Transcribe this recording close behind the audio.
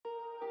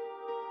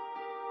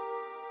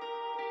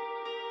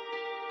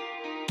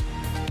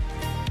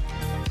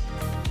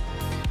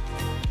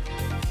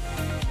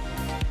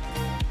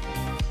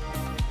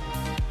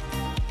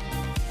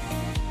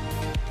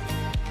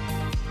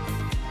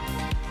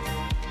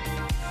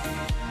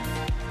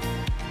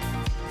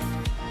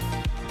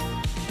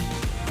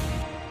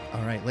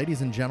right,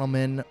 ladies and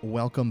gentlemen,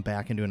 welcome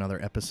back into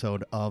another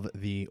episode of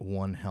the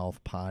One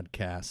Health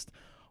Podcast.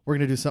 We're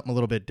going to do something a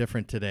little bit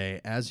different today.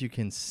 As you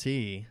can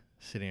see,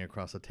 sitting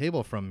across the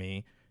table from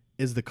me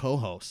is the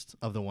co-host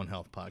of the One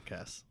Health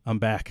Podcast. I'm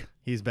back.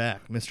 He's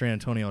back, Mr.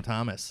 Antonio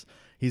Thomas.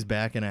 He's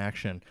back in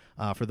action.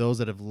 For those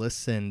that have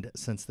listened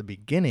since the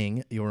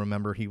beginning, you'll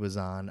remember he was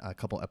on a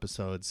couple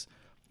episodes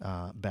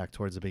back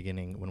towards the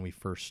beginning when we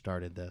first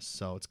started this.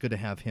 So it's good to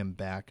have him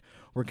back.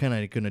 We're kind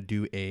of going to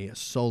do a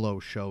solo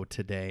show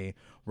today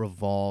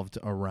revolved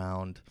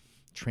around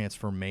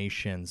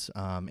transformations.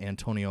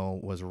 Antonio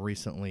was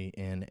recently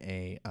in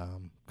a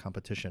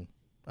competition.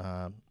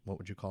 What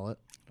would you call it?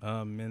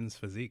 Men's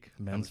physique.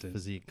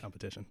 Physique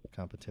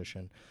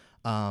competition.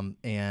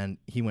 And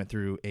he went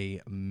through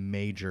a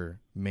major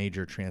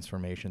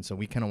transformation. So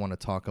we kind of want to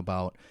talk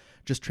about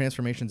just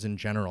transformations in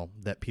general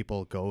that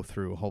people go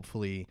through.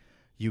 Hopefully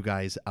you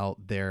guys out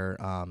there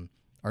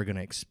are going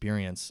to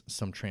experience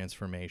some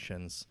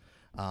transformations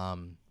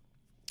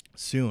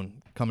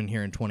soon, coming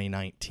here in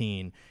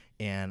 2019.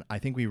 And I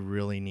think we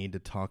really need to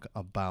talk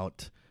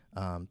about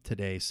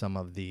today some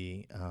of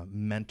the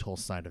mental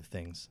side of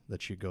things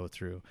that you go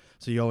through.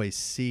 So you always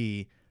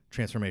see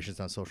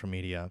transformations on social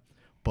media,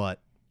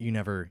 but you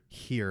never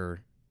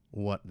hear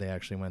what they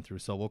actually went through.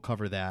 So we'll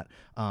cover that.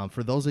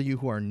 For those of you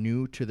who are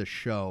new to the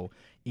show,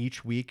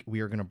 each week we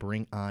are going to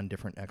bring on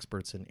different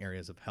experts in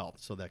areas of health.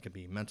 So that could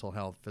be mental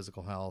health,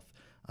 physical health,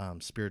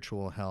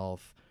 spiritual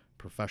health,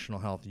 professional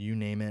health, you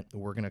name it,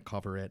 we're going to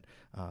cover it.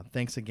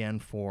 Thanks again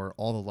for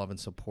all the love and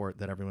support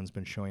that everyone's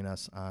been showing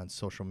us on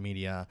social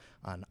media,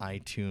 on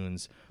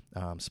iTunes,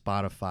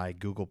 Spotify,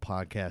 Google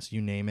Podcasts,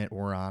 you name it,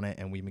 we're on it,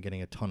 and we've been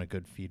getting a ton of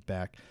good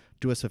feedback.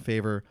 Do us a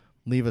favor,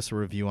 leave us a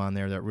review on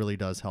there. That really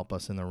does help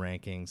us in the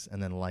rankings,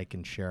 and then like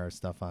and share our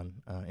stuff on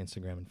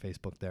Instagram and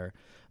Facebook there.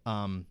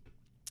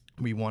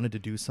 We wanted to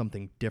do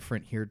something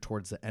different here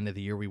towards the end of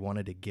the year. We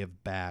wanted to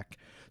give back.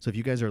 So if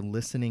you guys are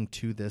listening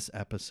to this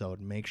episode,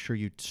 make sure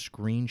you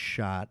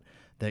screenshot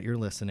that you're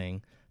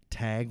listening,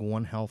 tag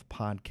One Health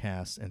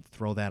Podcast, and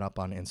throw that up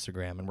on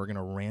Instagram. And we're going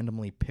to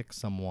randomly pick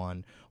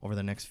someone over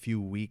the next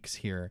few weeks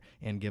here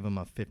and give them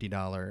a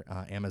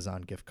 $50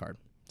 Amazon gift card.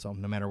 So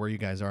no matter where you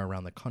guys are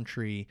around the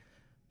country,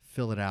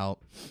 fill it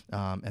out,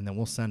 and then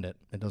we'll send it.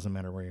 It doesn't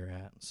matter where you're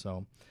at.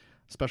 So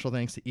special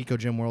thanks to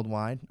EcoGym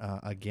Worldwide.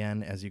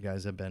 Again, as you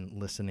guys have been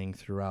listening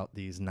throughout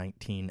these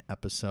 19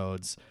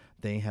 episodes,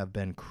 they have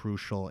been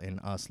crucial in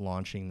us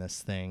launching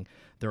this thing.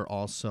 They're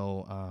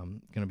also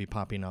going to be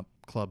popping up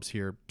clubs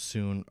here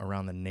soon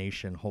around the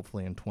nation,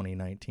 hopefully in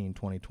 2019,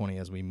 2020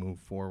 as we move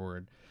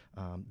forward.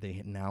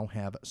 They now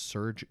have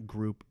Surge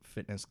Group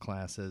fitness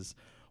classes,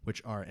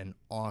 which are an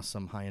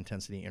awesome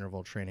high-intensity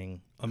interval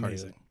training.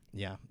 Amazing.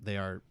 Yeah,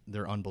 they're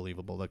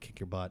unbelievable. They'll kick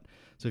your butt.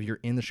 So if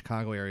you're in the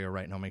Chicago area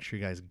right now, make sure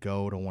you guys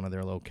go to one of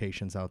their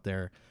locations out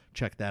there.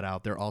 Check that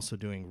out. They're also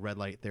doing red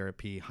light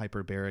therapy,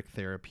 hyperbaric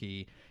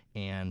therapy,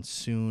 and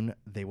soon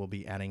they will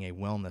be adding a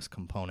wellness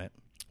component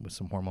with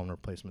some hormone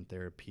replacement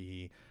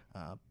therapy,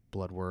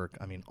 blood work,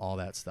 all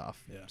that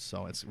stuff. Yeah.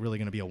 So it's really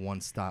going to be a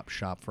one-stop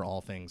shop for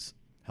all things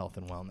health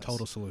and wellness.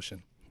 Total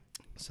solution.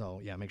 So,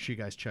 yeah, make sure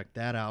you guys check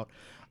that out.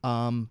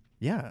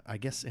 Yeah, I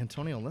guess,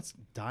 Antonio, let's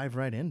dive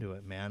right into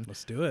it, man.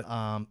 Let's do it.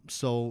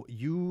 So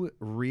you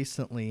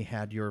recently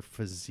had your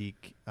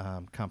physique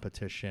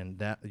competition.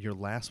 Your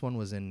last one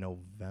was in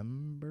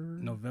November?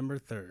 November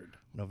 3rd.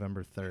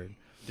 November 3rd.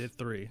 Did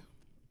 3.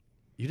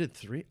 You did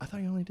 3? I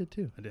thought you only did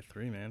 2. I did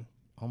 3, man.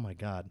 Oh, my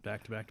God.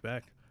 Back to back to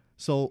back.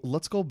 So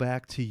let's go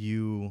back to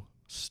you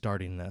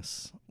starting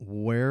this.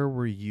 Where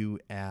were you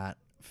at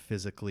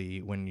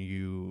physically when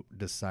you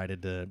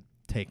decided to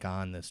take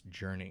on this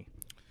journey?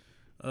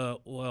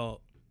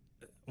 Well,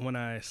 when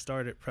I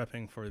started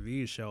prepping for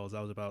these shows,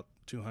 I was about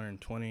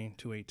 220,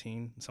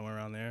 218, somewhere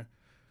around there.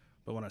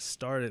 But when I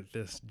started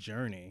this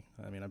journey,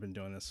 I've been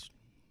doing this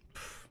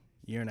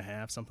year and a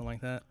half, something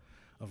like that,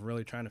 of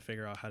really trying to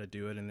figure out how to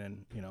do it. And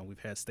then, we've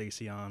had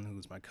Stacy on,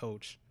 who's my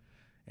coach.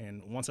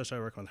 And once I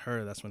started working with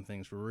her, that's when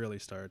things really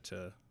started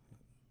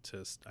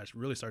I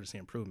really started to see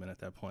improvement at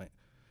that point.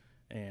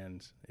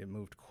 And it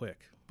moved quick.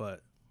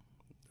 But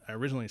I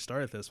originally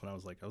started this when I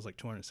was like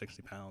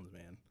 260 pounds,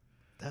 man.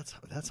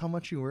 That's how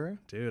much you were?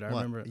 Dude, I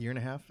remember a year and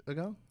a half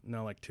ago?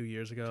 No, like 2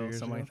 years ago,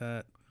 something like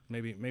that.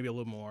 Maybe a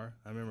little more.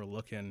 I remember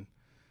looking,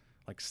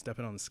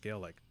 stepping on the scale,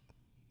 like,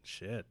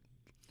 shit.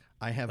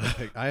 I have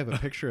a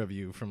picture of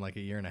you from like a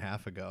year and a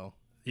half ago.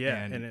 Yeah,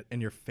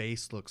 and your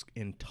face looks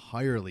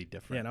entirely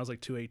different. Yeah, and I was like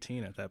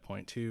 218 at that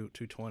point,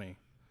 220.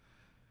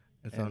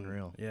 It's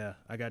unreal. Yeah,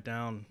 I got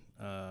down.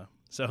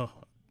 So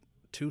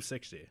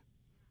 260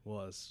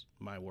 was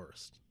my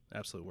worst,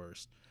 absolute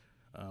worst.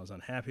 I was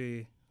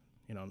unhappy.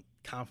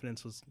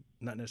 Confidence was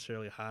not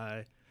necessarily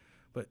high,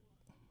 but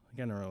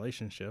again, a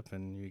relationship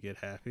and you get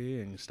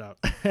happy and you stop.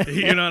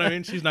 You know what I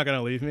mean? She's not going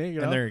to leave me.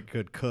 And they're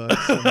good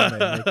cooks and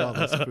they make all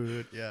this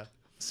food. Yeah.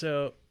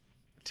 So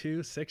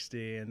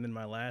 260, and then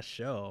my last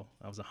show,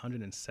 I was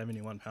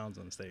 171 pounds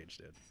on stage,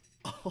 dude.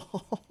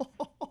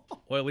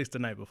 Well, at least the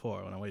night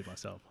before when I weighed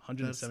myself,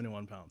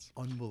 171 pounds.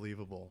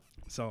 Unbelievable.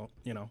 So,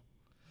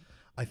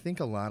 I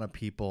think a lot of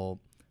people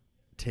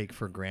take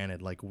for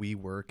granted, like we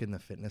work in the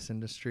fitness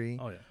industry,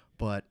 Oh yeah.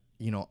 but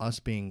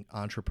us being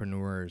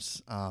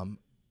entrepreneurs,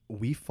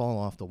 we fall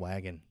off the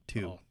wagon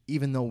too. Oh.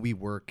 Even though we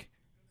work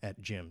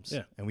at gyms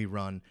Yeah. and we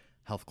run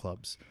health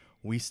clubs,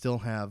 we still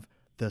have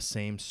the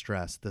same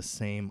stress, the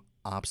same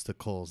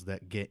obstacles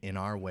that get in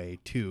our way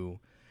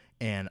too.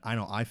 And I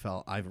know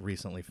I've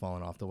recently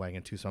fallen off the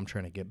wagon too, so I'm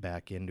trying to get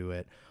back into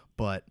it.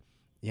 But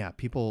yeah,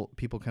 people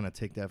kind of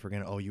take that for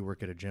granted. Oh, you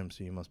work at a gym,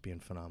 so you must be in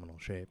phenomenal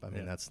shape. I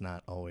mean, that's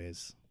not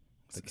always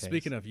the case.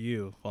 Speaking of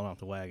you falling off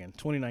the wagon,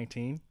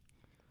 2019,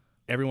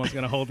 everyone's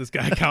going to hold this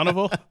guy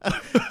accountable.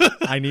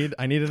 I need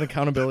an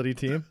accountability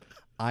team.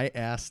 I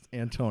asked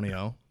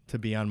Antonio to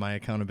be on my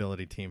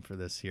accountability team for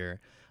this year.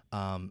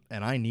 And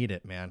I need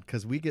it, man,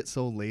 because we get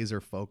so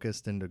laser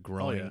focused into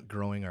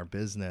growing our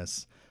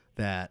business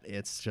that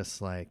it's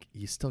just like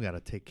you still got to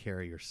take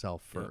care of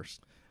yourself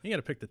first. You got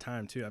to pick the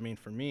time too. I mean,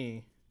 for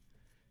me,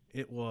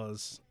 it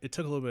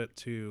took a little bit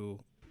to,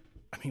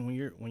 I mean,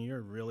 when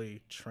you're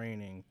really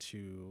training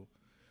to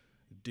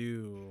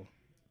do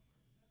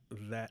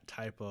that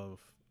type of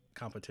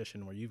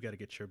competition where you've got to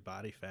get your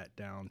body fat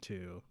down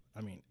to,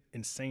 I mean,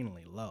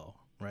 insanely low,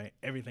 right?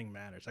 Everything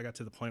matters. I got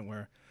to the point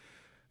where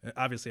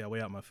obviously I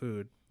weigh out my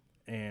food,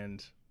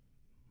 and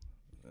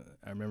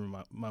I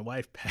remember my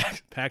wife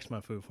packed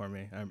my food for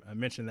me. I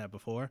mentioned that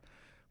before,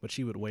 but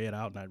she would weigh it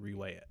out and I'd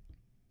reweigh it.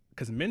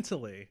 Because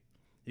mentally,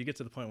 you get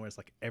to the point where it's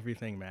like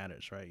everything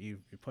matters, right? You're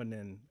putting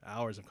in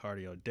hours of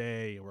cardio a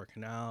day, you're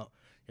working out,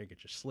 you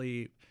get your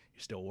sleep,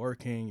 you're still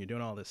working, you're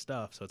doing all this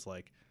stuff. So it's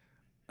like,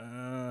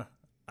 I'm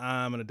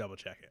going to double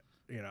check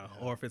it,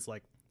 or if it's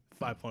like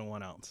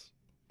 5.1 ounce,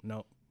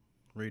 nope,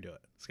 redo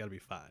it. It's got to be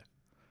 5.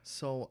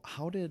 So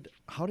how did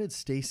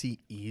Stacy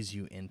ease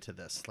you into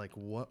this? Like,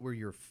 what were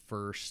your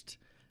first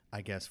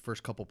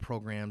couple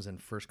programs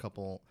and first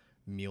couple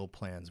meal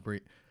plans?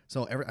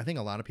 I think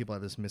a lot of people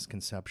have this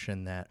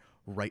misconception that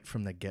right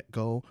from the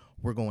get-go,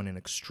 we're going in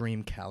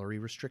extreme calorie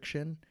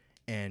restriction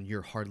and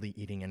you're hardly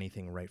eating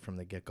anything right from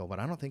the get-go. But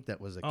I don't think that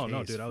was the case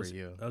no, dude, for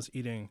you. I was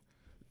eating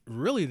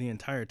really the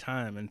entire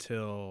time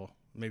until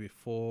maybe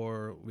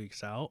 4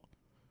 weeks out,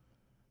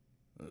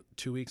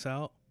 2 weeks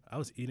out. I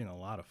was eating a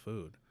lot of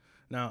food.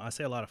 Now, I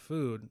say a lot of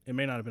food. It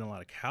may not have been a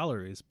lot of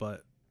calories,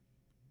 but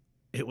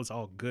it was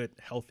all good,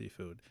 healthy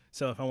food.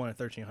 So if I wanted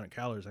 1,300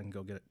 calories, I can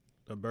go get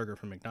a burger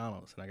from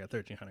McDonald's, and I got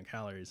 1,300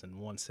 calories in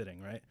one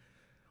sitting, right?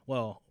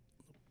 Well,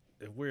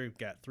 if we've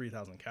got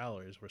 3,000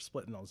 calories, we're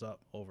splitting those up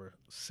over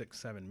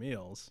 6-7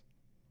 meals.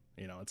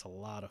 It's a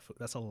lot of food.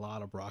 That's a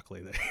lot of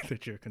broccoli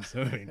that you're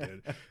consuming,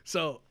 dude.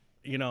 So,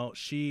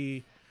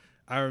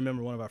 I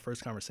remember one of our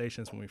first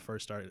conversations when we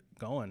first started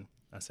going.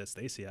 I said,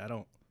 Stacy,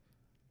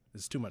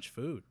 it's too much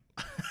food.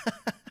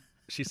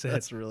 She said,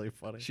 that's really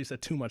funny. She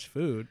said, too much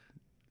food.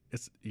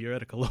 You're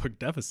at a caloric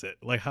deficit.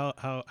 Like, how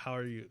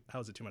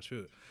is it too much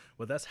food?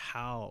 Well, that's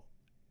how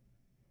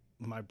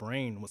my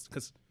brain was,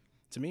 because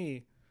to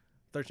me,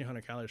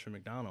 1,300 calories from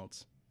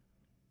McDonald's,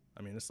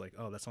 I mean, it's like,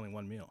 oh, that's only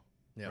one meal,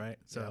 right?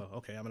 So,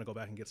 okay, I'm going to go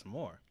back and get some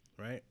more,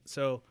 right?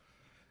 So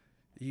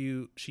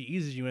she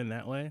eases you in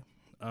that way.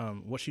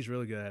 What she's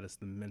really good at is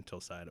the mental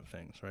side of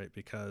things, right?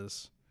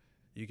 Because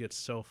you get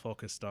so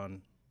focused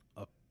on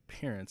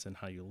appearance and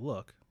how you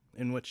look,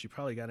 in which you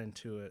probably got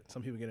into it.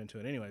 Some people get into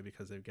it anyway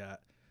because they've got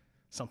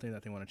something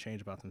that they want to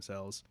change about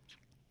themselves.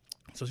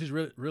 So she's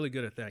really, really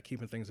good at that,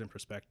 keeping things in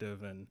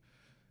perspective and,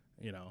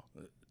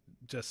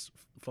 just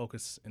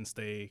focus and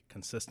stay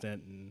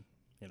consistent. And,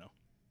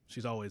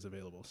 she's always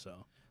available.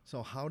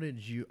 So how did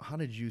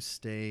you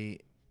stay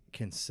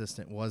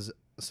consistent?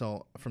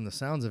 So from the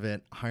sounds of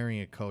it,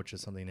 hiring a coach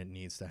is something that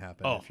needs to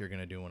happen if you're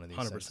going to do one of these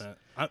 100%.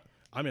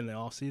 I'm in the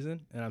off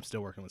season and I'm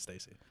still working with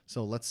Stacy.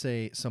 So let's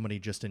say somebody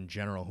just in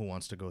general who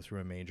wants to go through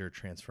a major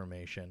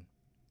transformation,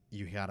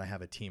 you got to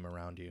have a team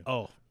around you.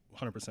 Oh,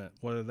 100%.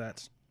 Whether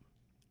that's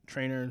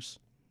trainers,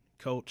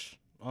 coach,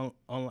 if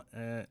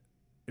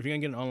you're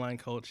going to get an online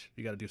coach,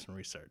 you got to do some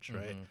research,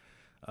 right?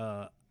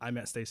 Mm-hmm. I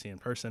met Stacy in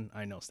person.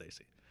 I know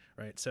Stacy,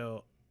 right?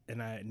 So,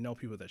 and I know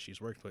people that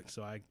she's worked with.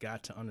 So I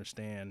got to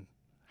understand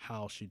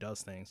how she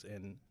does things.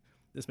 And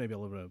this may be a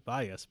little bit of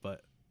bias,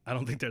 but I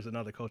don't think there's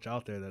another coach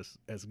out there that's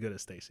as good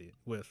as Stacy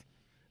with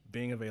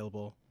being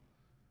available,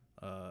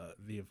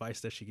 the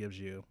advice that she gives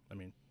you. I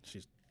mean,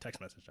 she's text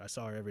message. I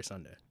saw her every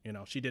Sunday.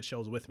 She did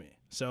shows with me.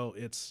 So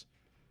it's,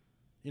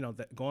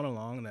 that going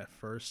along that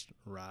first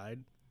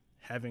ride,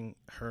 having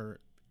her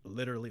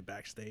literally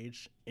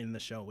backstage in the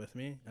show with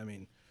me. I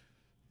mean,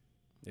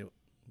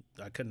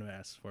 I couldn't have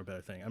asked for a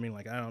better thing. I mean,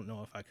 like, I don't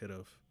know if I could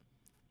have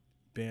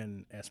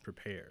been as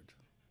prepared.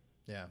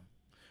 Yeah.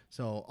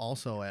 So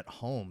also at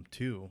home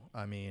too,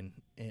 I mean,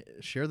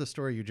 share the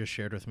story you just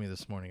shared with me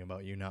this morning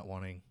about you not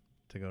wanting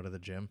to go to the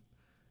gym.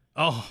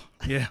 Oh,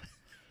 yeah.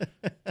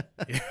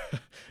 Yeah.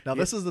 Now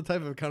this is the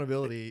type of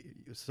accountability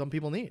some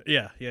people need.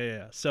 Yeah.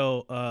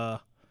 So,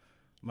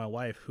 my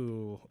wife,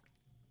 who,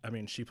 I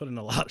mean, she put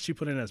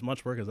in as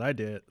much work as I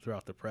did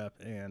throughout the prep.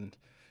 And,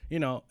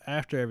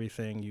 after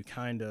everything, you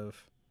kind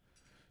of,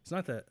 it's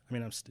not that, I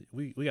mean,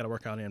 we got to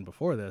work out in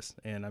before this.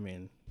 And I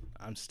mean,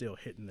 I'm still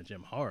hitting the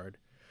gym hard.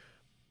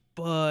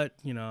 But,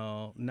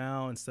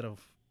 now instead of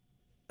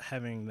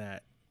having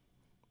that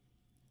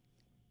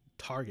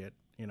target,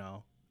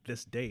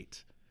 this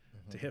date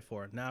to hit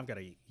for, now I've got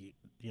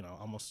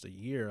almost a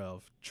year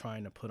of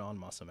trying to put on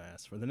muscle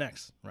mass for the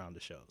next round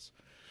of shows.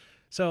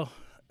 So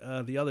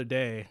the other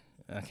day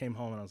I came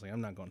home and I was like,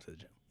 I'm not going to the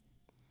gym.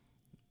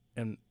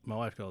 And my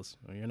wife goes,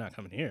 well, you're not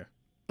coming here.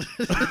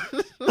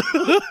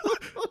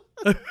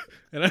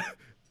 And I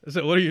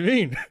said, what do you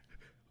mean?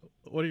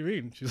 What do you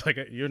mean? She's like,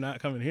 you're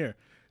not coming here.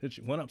 And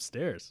she went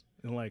upstairs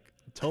and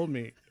told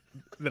me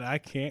that I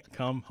can't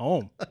come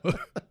home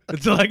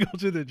until I go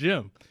to the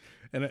gym.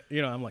 And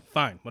I'm like,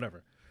 fine,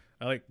 whatever.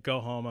 I go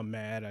home, I'm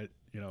mad. I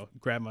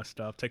grab my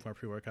stuff, take my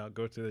pre-workout,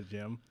 go to the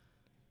gym.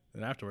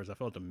 And afterwards I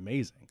felt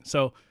amazing.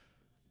 So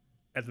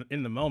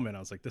in the moment I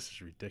was like, this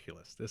is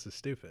ridiculous. This is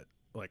stupid.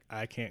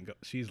 I can't go.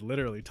 She's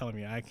literally telling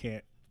me I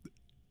can't.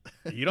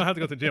 You don't have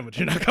to go to the gym, but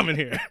you're not coming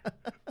here.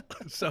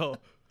 So,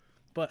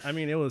 but I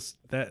mean, it was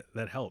that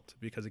helped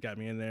because it got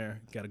me in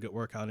there, got a good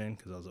workout in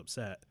because I was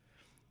upset,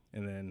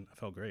 and then I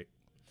felt great.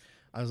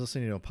 I was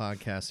listening to a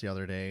podcast the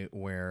other day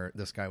where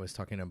this guy was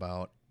talking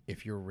about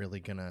if you're really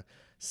going to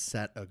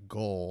set a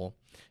goal,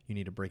 you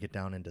need to break it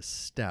down into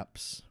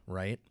steps,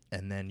 right?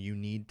 And then you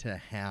need to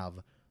have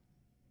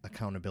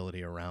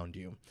accountability around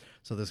you.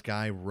 So this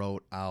guy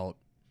wrote out,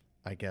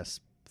 I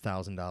guess,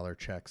 $1,000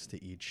 checks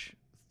to each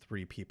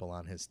 3 people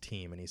on his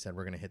team. And he said,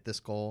 we're going to hit this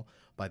goal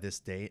by this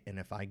date. And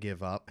if I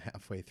give up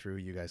halfway through,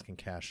 you guys can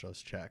cash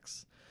those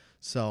checks.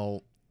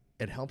 So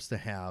it helps to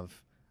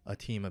have a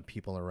team of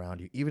people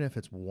around you, even if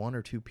it's 1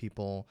 or 2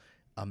 people,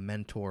 a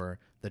mentor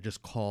that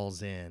just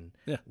calls in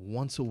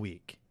once a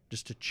week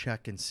just to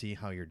check and see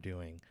how you're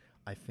doing.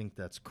 I think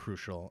that's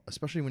crucial,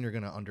 especially when you're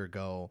going to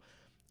undergo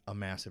a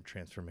massive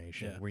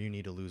transformation where you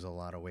need to lose a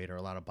lot of weight or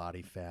a lot of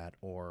body fat,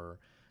 or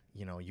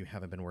you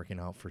haven't been working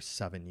out for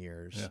 7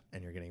 years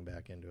and you're getting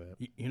back into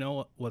it. You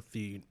know what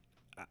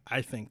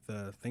I think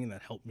the thing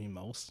that helped me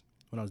most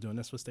when I was doing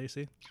this with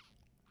Stacy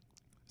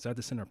is I had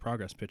to send her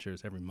progress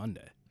pictures every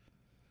Monday.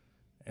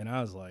 And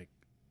I was like,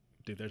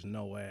 dude, there's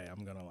no way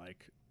I'm going to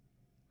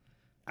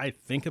I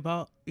think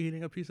about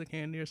eating a piece of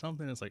candy or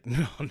something. It's like,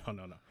 no.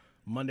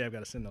 Monday I've got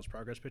to send those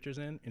progress pictures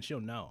in and she'll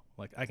know.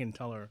 I can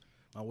tell her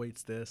my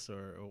weight's this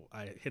or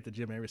I hit the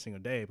gym every single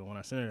day. But when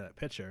I send her that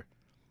picture,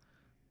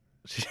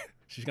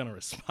 she's going to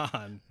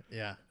respond.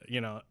 Yeah.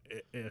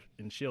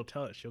 And she'll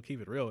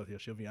keep it real with you.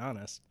 She'll be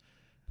honest.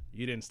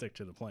 You didn't stick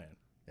to the plan.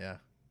 Yeah.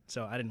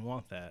 So I didn't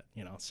want that,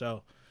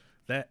 so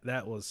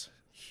that was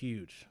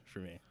huge for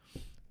me.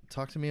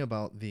 Talk to me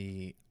about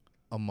the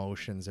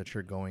emotions that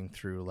you're going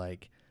through,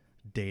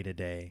 day to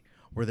day.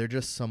 Were there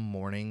just some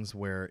mornings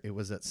where it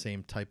was that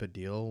same type of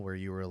deal where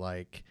you were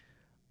like,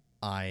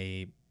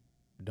 I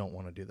don't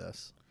want to do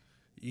this?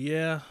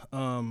 Yeah.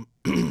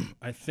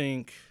 I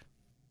think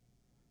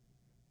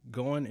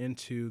going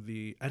into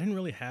I didn't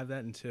really have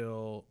that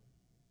until,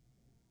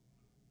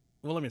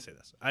 well, let me say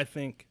this. I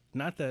think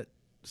not that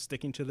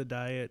sticking to the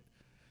diet,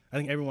 I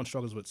think everyone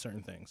struggles with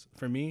certain things.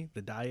 For me,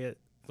 the diet,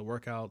 the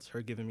workouts,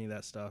 her giving me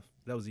that stuff,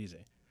 that was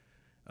easy.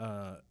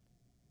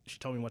 She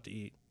told me what to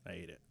eat. I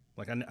ate it.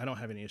 I don't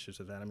have any issues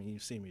with that. I mean, you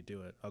see me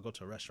do it. I'll go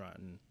to a restaurant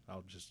and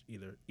I'll just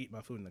either eat my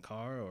food in the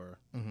car or,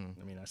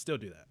 I still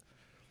do that.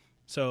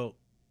 So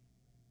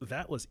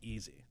that was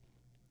easy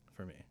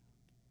for me.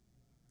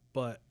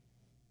 But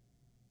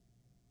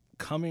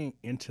coming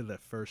into the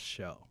first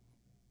show,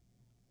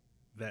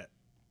 that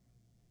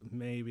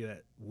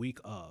week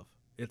of,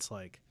 it's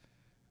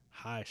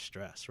high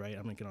stress, right?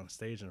 I'm going to get on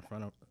stage in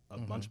front of a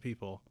bunch of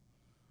people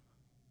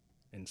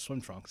in swim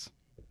trunks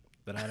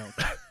that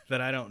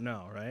I don't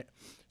know, right?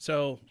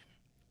 So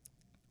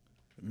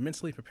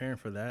mentally preparing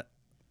for that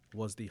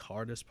was the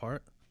hardest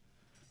part.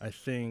 I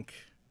think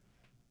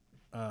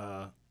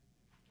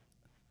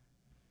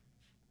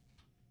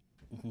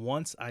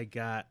once I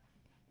got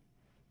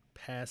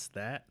past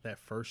that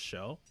first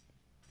show,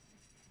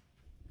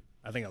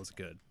 I think I was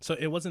good. So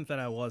it wasn't that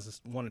I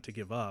wanted to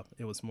give up.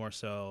 It was more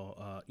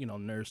so,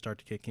 nerves start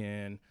to kick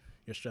in.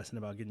 You're stressing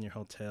about getting your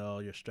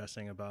hotel. You're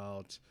stressing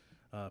about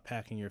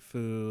packing your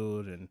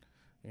food and,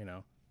 an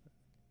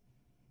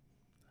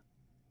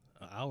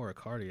hour of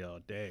cardio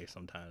a day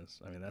sometimes.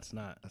 I mean, that's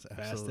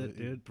fasted,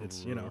 dude.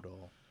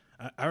 Brutal.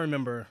 It's, I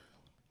remember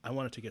I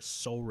wanted to get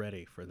so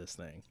ready for this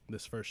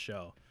first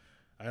show.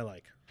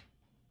 I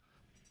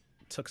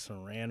took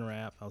Saran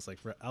wrap.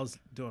 I was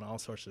doing all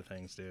sorts of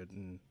things, dude.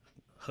 And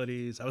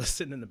hoodies. I was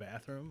sitting in my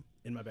bathroom.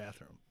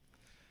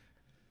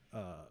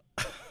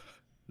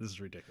 This is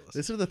ridiculous.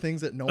 These are the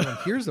things that no one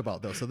hears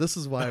about, though. So this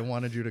is why I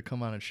wanted you to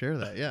come on and share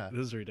that. Yeah.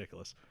 This is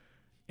ridiculous.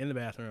 In the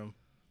bathroom,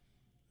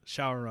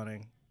 shower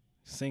running,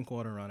 sink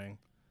water running,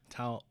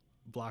 towel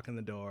blocking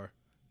the door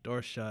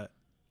shut,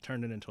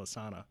 turned it into a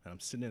sauna, and I'm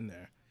sitting in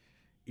there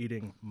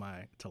eating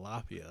my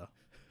tilapia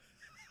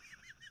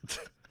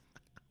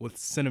with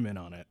cinnamon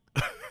on it.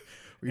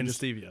 And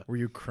stevia. Were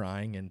you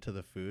crying into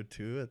the food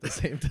too at the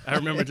same time? I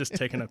remember just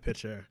taking a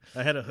picture.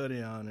 I had a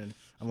hoodie on and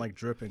I'm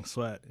dripping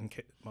sweat. And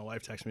my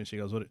wife texted me and she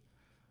goes, "What?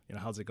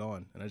 how's it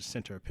going? And I just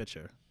sent her a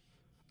picture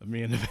of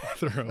me in the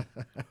bathroom,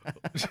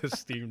 just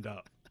steamed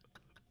up.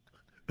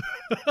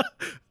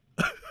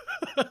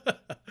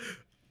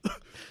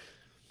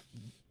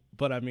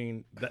 But I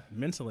mean, that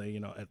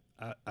mentally,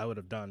 I would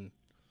have done,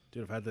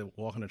 dude, if I had to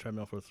walk on a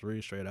treadmill for 3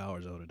 straight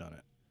hours, I would have done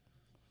it.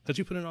 Because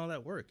you put in all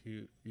that work,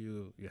 you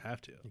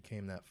have to. You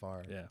came that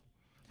far. Yeah.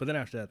 But then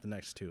after that, the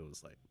next 2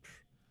 was like.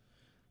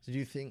 So do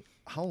you think,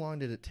 how long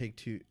did it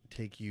take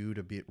you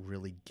to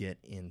really get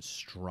in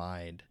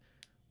stride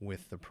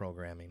with the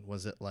programming?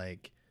 Was it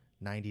like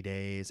 90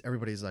 days?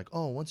 Everybody's like,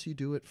 oh, once you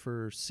do it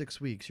for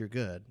 6 weeks, you're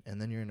good, and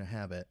then you're in a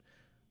habit.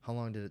 How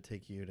long did it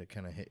take you to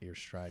kind of hit your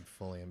stride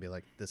fully and be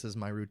like, this is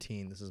my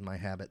routine, this is my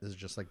habit, this is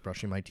just like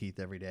brushing my teeth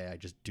every day, I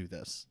just do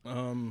this?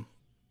 From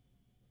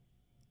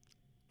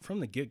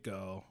the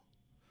get-go,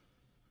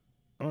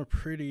 I'm a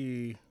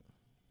pretty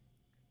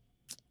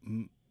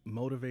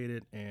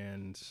motivated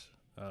and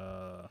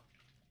I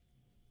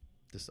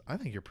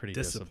think you're pretty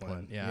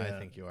disciplined. Yeah, I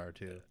think you are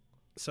too.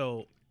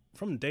 So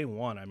from day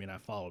one, I mean, I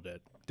followed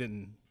it.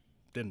 Didn't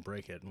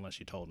break it unless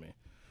you told me.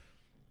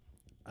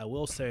 I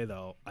will say,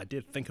 though, I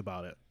did think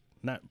about it,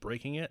 not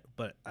breaking it,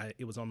 but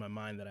it was on my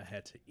mind that I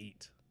had to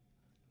eat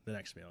the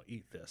next meal,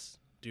 eat this,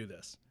 do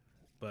this.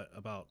 But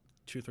about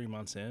 2-3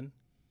 months in,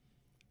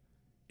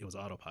 it was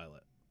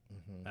autopilot.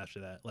 After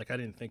that, like, I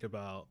didn't think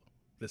about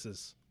this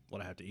is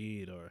what I have to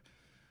eat, or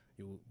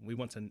we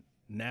went to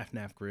Naf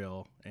Naf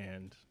Grill,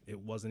 and it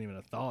wasn't even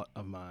a thought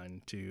of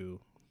mine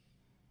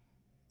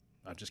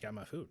I just got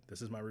my food.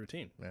 This is my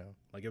routine. Yeah.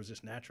 Like, it was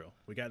just natural.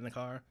 We got in the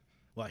car.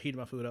 Well, I heated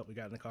my food up. We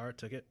got in the car,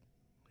 took it,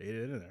 ate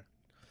it in there.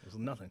 It was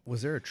nothing.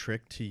 Was there a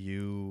trick to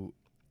you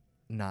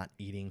not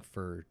eating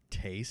for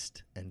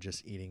taste and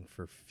just eating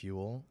for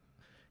fuel?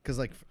 Because,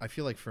 like, I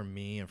feel like for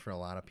me and for a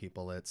lot of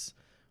people, it's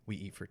we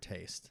eat for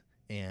taste.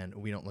 And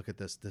we don't look at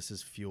this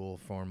is fuel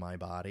for my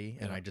body,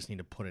 and I just need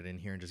to put it in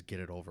here and just get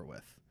it over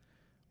with.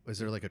 Was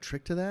there, like, a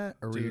trick to that?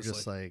 Or were you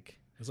just like...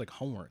 It was like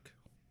homework.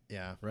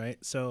 Yeah. Right?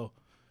 So,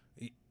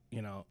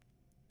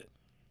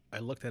 I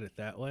looked at it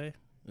that way.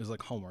 It was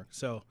like homework.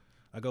 So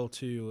I go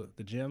to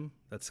the gym.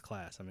 That's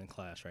class. I'm in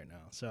class right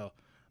now. So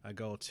I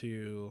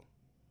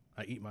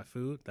eat my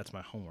food. That's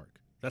my homework.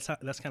 That's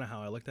kind of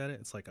how I looked at it.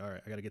 It's like, all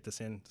right, I got to get this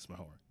in. This is my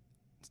homework.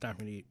 It's time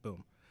for me to eat. Boom.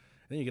 And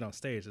then you get on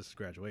stage. This is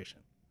graduation.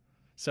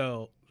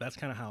 So that's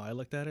kind of how I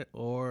looked at it.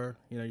 Or,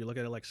 you look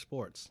at it like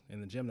sports. In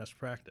the gym, that's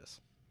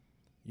practice.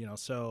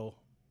 So,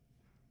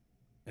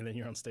 and then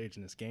you're on stage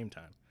and it's game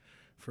time.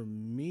 For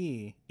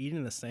me,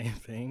 eating the same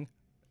thing,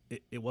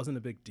 it wasn't a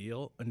big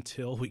deal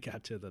until we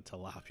got to the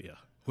tilapia,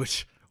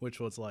 which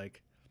was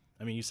like,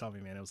 I mean, you saw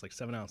me, man. It was like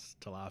 7-ounce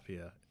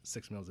tilapia,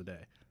 6 meals a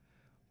day.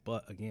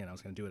 But again, I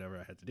was going to do whatever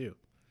I had to do.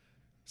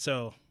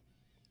 So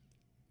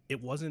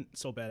it wasn't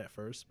so bad at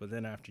first, but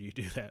then after you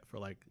do that for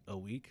like a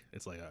week,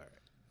 it's like, all right,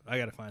 I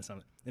got to find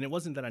something. And it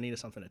wasn't that I needed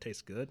something that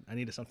tastes good. I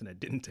needed something that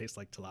didn't taste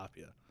like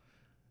tilapia.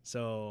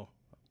 So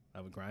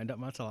I would grind up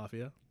my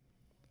tilapia.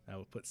 I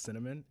would put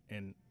cinnamon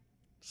and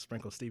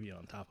sprinkle stevia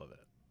on top of it.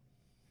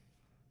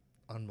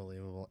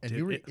 Unbelievable. And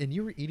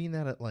you were eating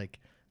that at like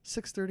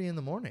 6:30 in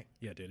the morning.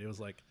 Yeah, dude. It was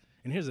like,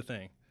 and here's the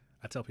thing.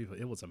 I tell people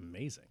it was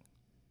amazing.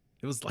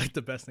 It was like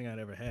the best thing I'd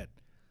ever had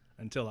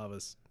until I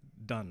was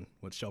done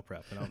with show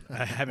prep. And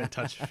I haven't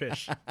touched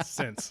fish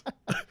since.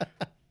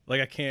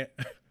 Like, I can't,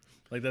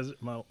 like,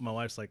 my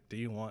wife's like, do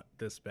you want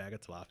this bag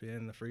of tilapia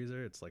in the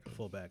freezer? It's like a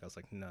full bag. I was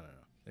like, no.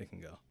 It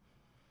can go.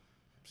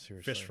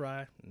 Seriously. Fish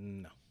fry?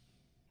 No.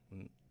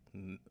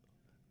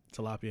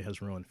 Tilapia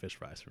has ruined fish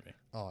fries for me.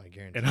 Oh, I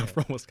guarantee it. And I'm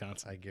from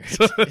Wisconsin. I guarantee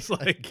so it's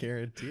like, I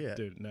guarantee it.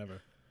 Dude,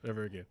 never.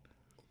 Ever again.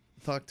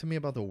 Talk to me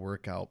about the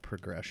workout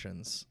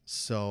progressions.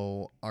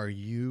 So are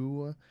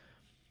you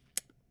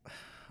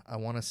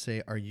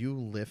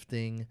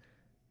lifting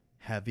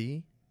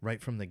heavy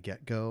right from the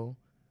get-go?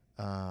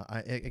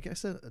 I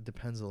guess it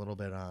depends a little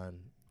bit on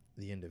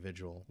the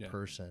individual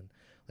person.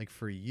 Like,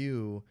 for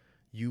you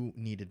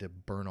needed to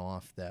burn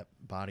off that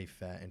body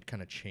fat and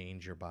kind of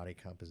change your body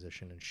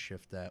composition and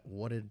shift that.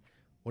 What did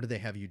they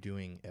have you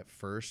doing at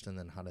first, and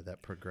then how did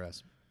that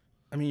progress?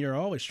 I mean, you're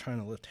always trying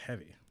to lift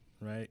heavy,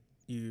 right?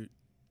 You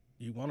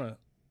want to,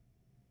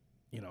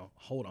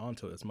 hold on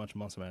to as much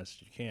muscle mass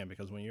as you can,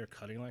 because when you're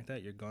cutting like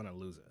that, you're going to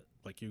lose it.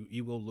 Like,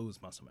 you will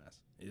lose muscle mass.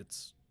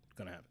 It's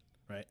going to happen,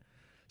 right?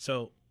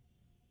 So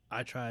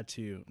I try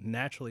to,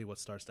 naturally what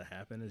starts to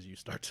happen is you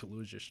start to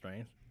lose your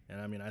strength. And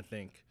I mean, I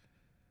think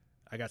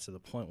I got to the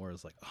point where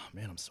it's like, oh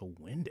man, I'm so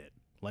winded.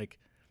 Like,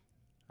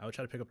 I would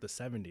try to pick up the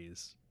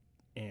 70s,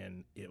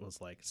 and it was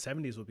like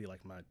 70s would be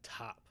like my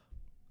top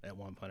at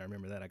one point. I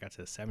remember that I got to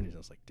the 70s and I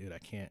was like, dude, I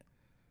can't.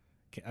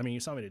 I mean, you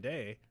saw me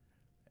today,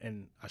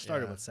 and I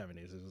started with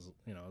 70s. It was,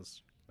 it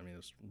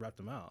was rep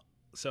them out.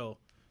 So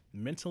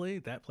mentally,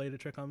 that played a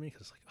trick on me,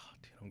 because it's like, oh,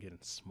 dude, I'm getting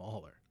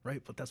smaller,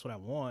 right? But that's what I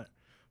want.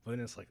 But then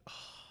it's like, oh,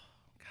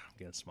 God, I'm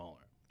getting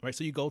smaller, right?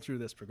 So you go through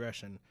this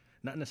progression,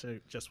 not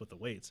necessarily just with the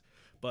weights,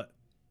 but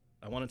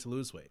I wanted to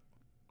lose weight.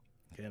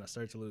 Okay, and I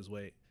started to lose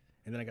weight.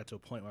 And then I got to a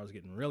point where I was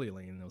getting really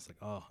lean, and it was like,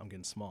 oh, I'm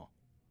getting small,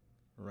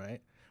 right?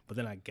 But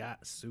then I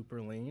got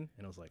super lean,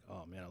 and I was like,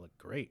 oh man, I look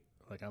great.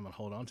 Like, I'm gonna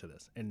hold on to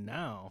this. And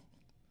now,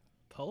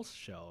 post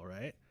show,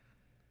 right?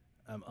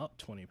 I'm up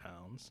 20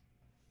 pounds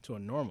to a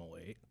normal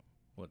weight.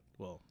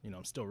 Well,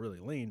 I'm still really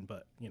lean,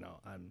 but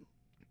I'm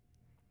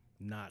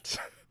not.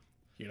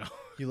 You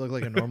look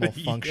like a normal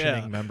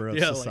functioning member of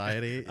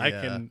society. Like,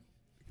 I can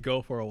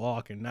go for a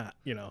walk and not,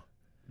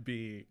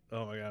 be,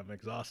 oh my God, I'm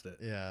exhausted.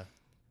 Yeah.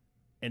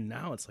 And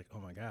now it's like, oh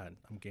my God,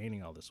 I'm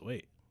gaining all this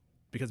weight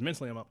because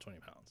mentally I'm up 20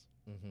 pounds,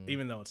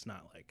 even though it's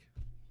not like,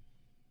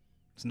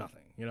 it's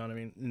nothing. You know what I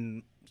mean?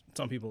 And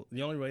some people,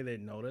 the only way they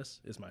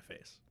notice is my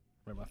face,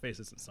 right? My face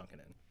isn't sunken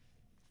in.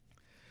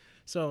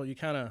 So you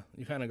kind of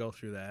go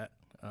through that.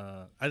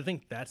 I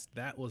think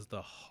that was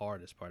the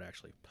hardest part,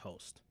 actually,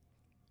 post.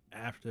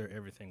 After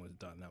everything was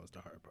done, that was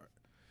the hard part.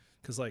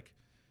 Because, like,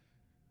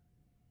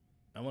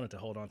 I wanted to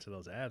hold on to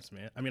those abs,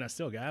 man. I mean, I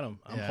still got them.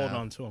 I'm holding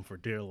on to them for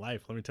dear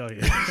life, let me tell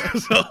you.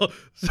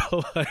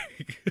 so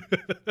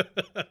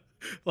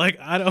like,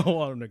 I don't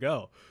want them to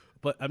go.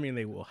 But, I mean,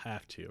 they will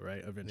have to,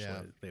 right?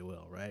 Eventually, they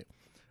will, right?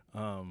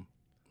 I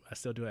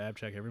still do an ab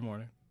check every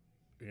morning,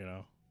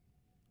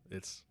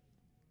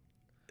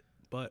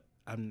 But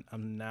I'm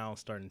now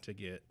starting to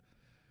get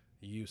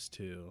used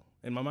to,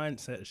 and my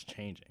mindset is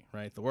changing,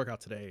 right? The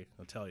workout today,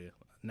 I'll tell you,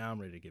 now I'm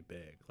ready to get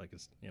big. Like,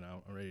 it's,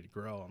 I'm ready to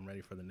grow. I'm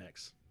ready for the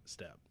next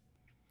step.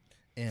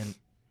 And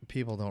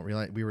people don't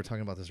realize, we were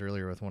talking about this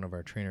earlier with one of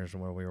our trainers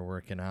where we were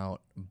working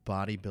out,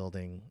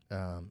 bodybuilding,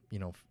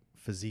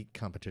 physique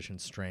competition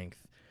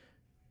strength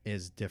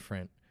is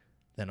different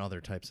than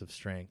other types of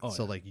strength. Oh,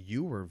 so like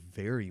you were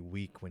very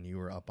weak when you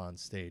were up on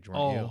stage,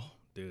 weren't you? Oh,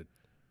 dude.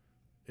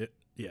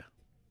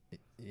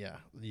 Yeah,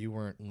 you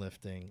weren't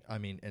lifting. I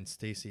mean, and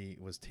Stacy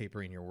was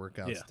tapering your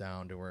workouts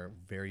down to where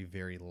very,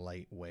 very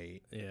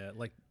lightweight. Yeah,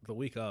 like the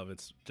week of,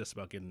 it's just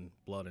about getting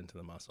blood into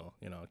the muscle,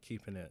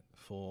 keeping it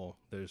full.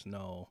 There's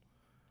no,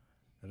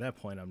 at that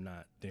point, I'm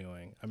not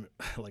doing,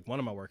 like one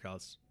of my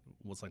workouts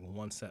was like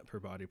 1 set per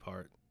body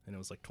part, and it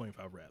was like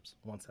 25 reps,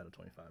 1 set of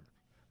 25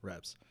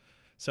 reps.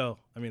 So,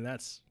 I mean,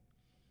 that's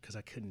because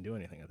I couldn't do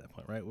anything at that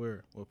point, right?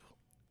 We're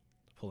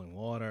pulling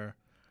water,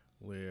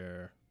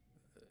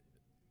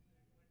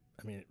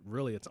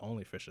 really, it's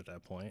only fish at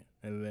that point.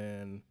 And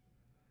then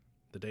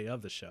the day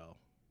of the show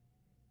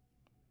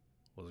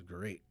was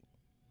great.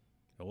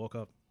 I woke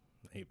up,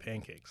 ate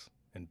pancakes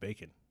and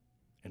bacon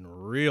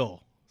and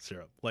real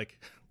syrup. Like,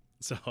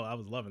 so I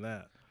was loving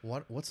that.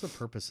 What's the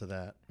purpose of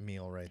that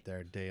meal right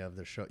there, day of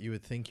the show? You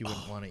would think you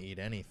wouldn't want to eat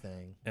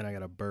anything. And I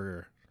got a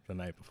burger the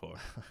night before.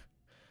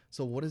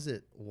 So what is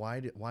it?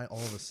 Why all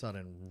of a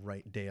sudden,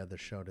 right day of the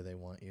show, do they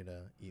want you to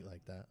eat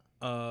like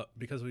that?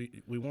 Because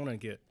we want to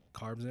get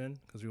carbs in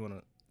because we want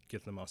to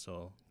get the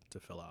muscle to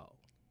fill out.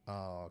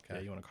 Oh, okay. Yeah,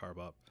 you want to carb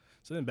up.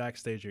 So then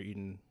backstage you're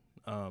eating.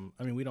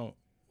 We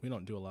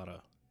don't do a lot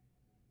of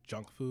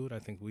junk food. I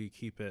think we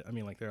keep it.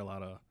 Like there are a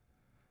lot of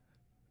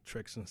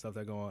tricks and stuff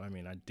that go on.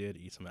 I did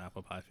eat some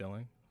apple pie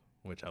filling,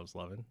 which I was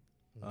loving.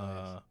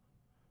 Nice.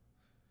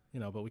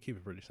 But we keep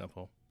it pretty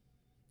simple.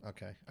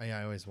 Okay.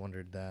 I always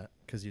wondered that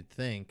because you'd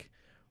think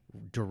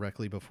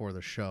directly before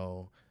the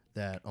show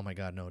that, oh my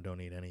God, no,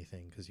 don't eat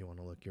anything because you want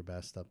to look your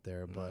best up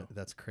there. But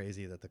that's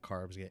crazy that the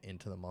carbs get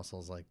into the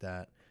muscles like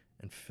that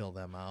and fill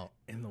them out.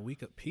 In the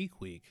week of peak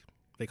week,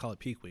 they call it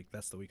peak week.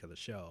 That's the week of the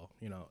show.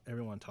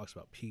 Everyone talks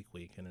about peak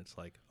week and it's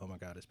like, oh my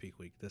God, it's peak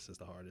week. This is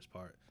the hardest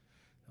part.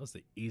 That was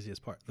the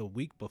easiest part. The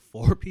week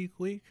before peak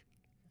week,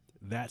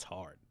 that's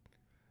hard.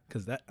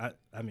 Because I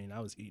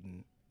was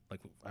eating, like,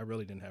 I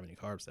really didn't have any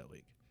carbs that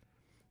week.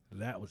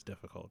 That was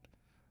difficult.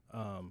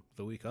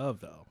 The week of,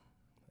 though,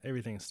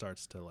 everything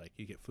starts to, like,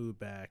 you get food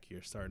back.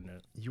 You're starting to.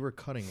 You were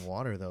cutting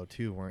water though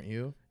too, weren't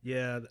you?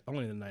 Yeah,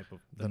 only the night.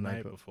 The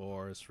night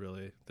before is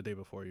really the day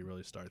before you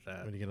really start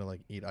that. When you gotta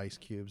like eat ice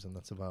cubes and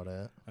that's about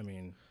it.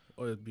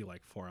 Or it'd be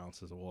like 4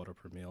 ounces of water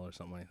per meal or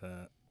something like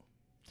that.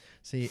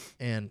 See,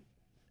 and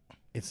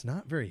it's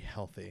not very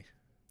healthy.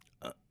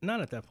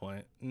 Not at that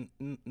point.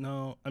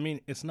 No,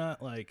 it's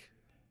not like.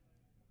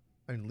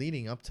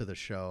 Leading up to the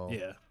show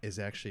is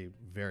actually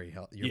very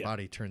healthy. Your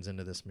body turns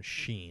into this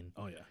machine.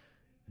 Oh, yeah.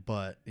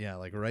 But, yeah,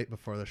 like right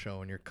before the show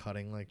when you're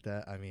cutting like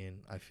that,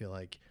 I feel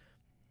like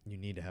you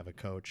need to have a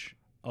coach,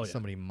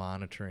 somebody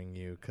monitoring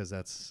you because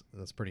that's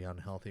pretty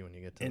unhealthy when you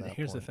get to that point. And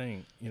here's the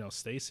thing.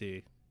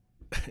 Stacy,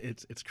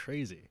 it's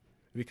crazy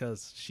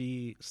because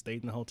she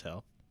stayed in the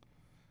hotel.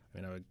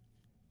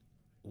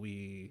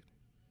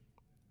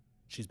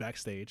 She's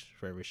backstage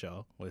for every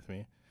show with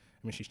me.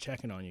 She's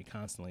checking on you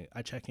constantly.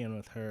 I check in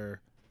with her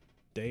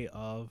day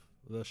of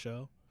the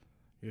show.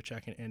 You're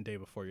checking in day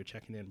before. You're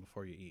checking in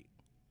before you eat.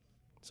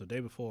 So day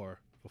before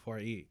I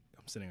eat,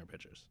 I'm sending her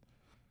pictures,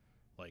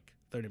 like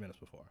 30 minutes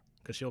before,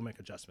 because she'll make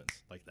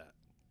adjustments like that.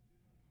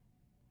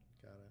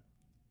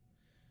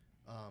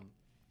 Got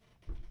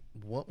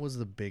it. What was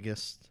the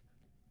biggest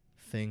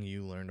thing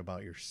you learned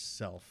about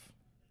yourself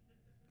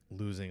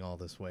losing all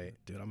this weight?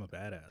 Dude, I'm a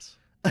badass.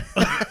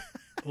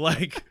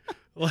 Like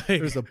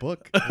there's a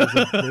book.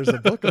 There's a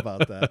book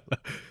about that.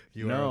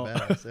 You are a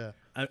badass, yeah.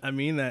 I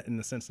mean that in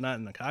the sense, not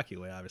in a cocky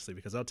way, obviously,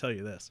 because I'll tell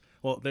you this.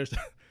 Well, there's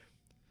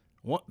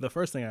the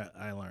first thing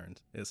I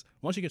learned is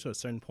once you get to a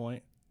certain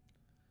point,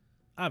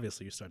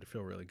 obviously you start to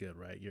feel really good,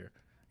 right?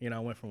 I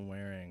went from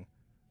wearing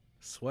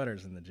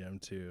sweaters in the gym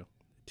to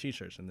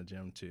t-shirts in the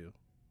gym to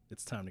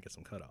it's time to get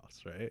some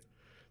cutoffs, right?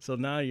 So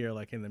now you're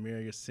like in the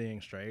mirror, you're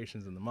seeing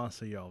striations in the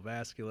muscle, you're all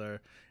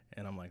vascular,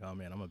 and I'm like, oh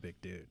man, I'm a big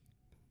dude.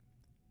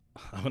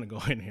 I'm gonna go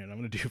in here and I'm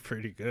gonna do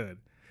pretty good.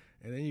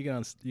 And then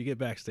you get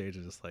backstage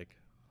and it's like,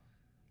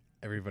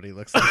 everybody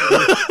looks like me.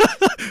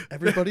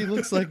 Everybody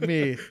looks like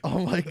me.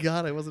 Oh my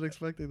God, I wasn't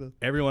expecting this.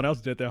 Everyone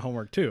else did their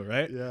homework too,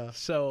 right? Yeah.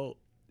 So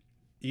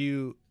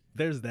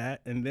there's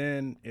that, and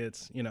then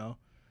it's,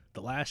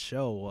 the last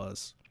show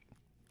was,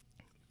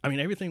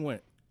 everything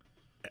went,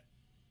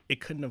 it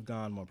couldn't have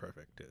gone more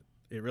perfect, dude.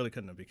 It really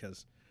couldn't have,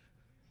 because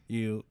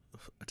I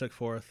took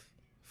fourth,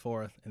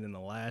 and then the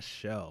last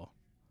show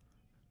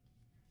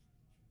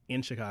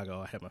in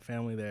Chicago, I had my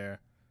family there.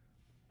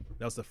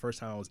 That was the first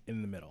time I was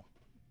in the middle.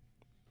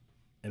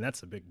 And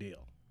that's a big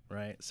deal,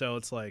 right? So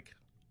it's like,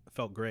 it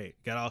felt great.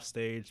 Got off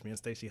stage, me and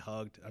Stacy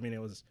hugged. It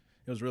was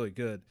really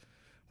good.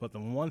 But the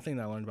one thing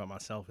that I learned about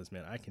myself is,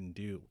 man, I can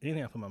do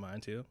anything I put my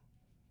mind to.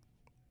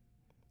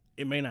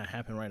 It may not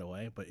happen right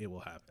away, but it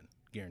will happen,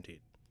 guaranteed.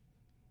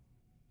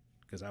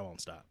 Because I won't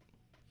stop.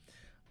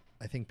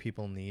 I think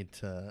people need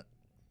to,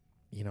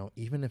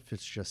 even if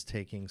it's just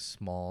taking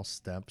small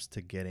steps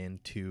to get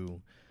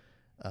into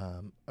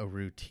a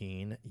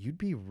routine, you'd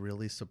be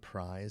really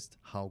surprised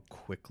how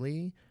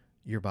quickly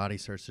your body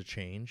starts to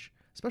change,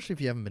 especially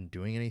if you haven't been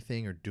doing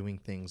anything or doing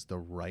things the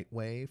right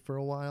way for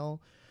a while.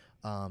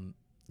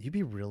 You'd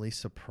be really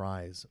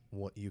surprised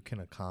what you can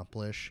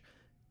accomplish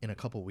in a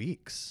couple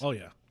weeks. Oh,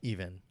 yeah.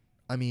 Even.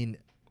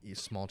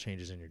 Small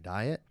changes in your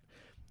diet,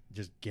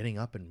 just getting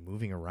up and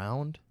moving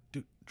around.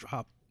 Dude,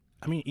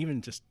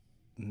 even just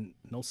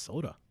no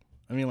soda.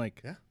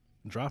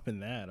 Dropping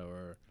that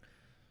or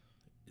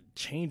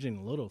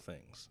changing little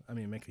things.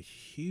 Make a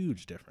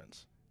huge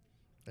difference.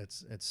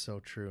 It's so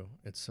true.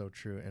 It's so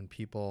true. And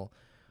people,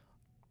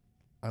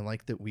 I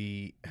like that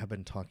we have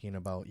been talking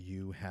about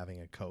you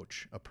having a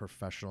coach, a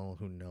professional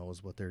who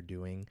knows what they're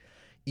doing.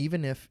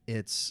 Even if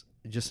it's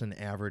just an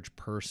average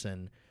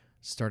person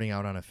starting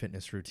out on a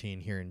fitness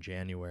routine here in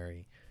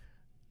January,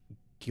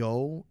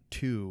 go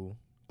to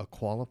a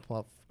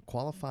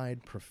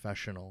qualified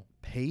professional,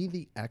 pay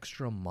the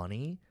extra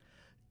money,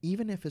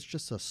 even if it's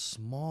just a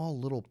small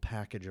little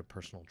package of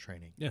personal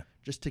training,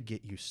 just to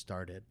get you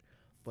started.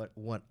 But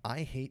what I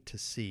hate to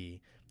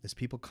see is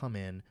people come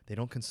in, they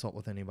don't consult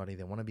with anybody,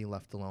 they want to be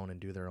left alone and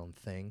do their own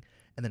thing,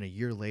 and then a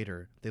year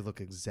later, they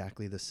look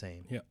exactly the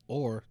same. Yeah,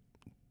 or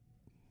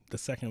the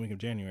second week of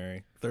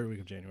January, third week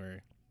of January,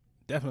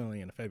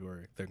 definitely in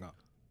February, they're gone.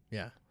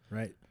 Yeah.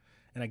 Right?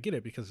 And I get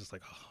it, because it's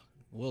like,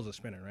 wheels are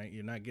spinning, right?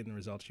 You're not getting the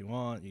results you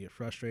want, you get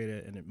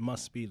frustrated, and it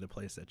must be the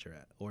place that you're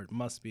at, or it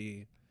must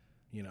be,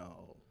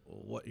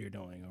 what you're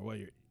doing, or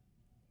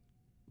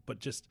but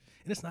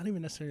it's not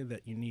even necessarily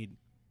that you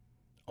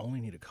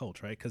only need a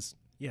coach, right? Because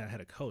I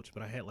had a coach,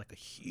 but I had like a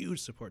huge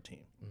support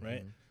team,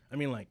 right?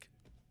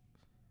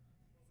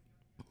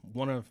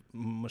 One of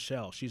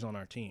Michelle, she's on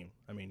our team.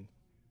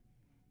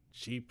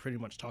 She pretty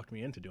much talked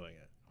me into doing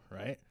it,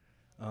 right?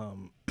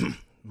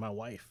 My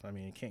wife,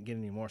 you can't get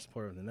any more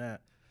supportive than that.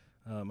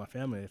 My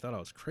family, they thought I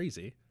was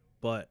crazy,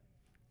 but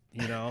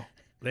they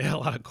had a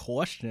lot of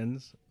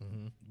questions,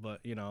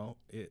 but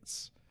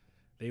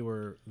they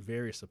were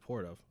very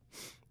supportive.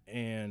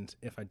 And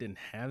if I didn't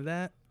have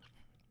that,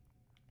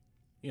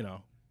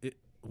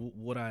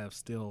 would I have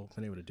still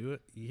been able to do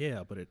it?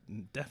 Yeah, but it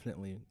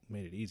definitely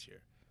made it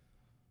easier.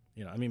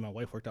 My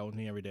wife worked out with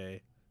me every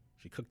day.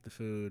 She cooked the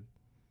food,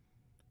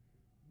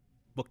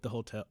 booked the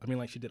hotel.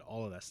 She did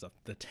all of that stuff.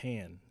 The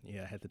tan,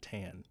 I had the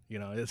tan.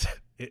 And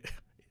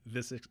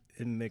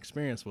the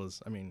experience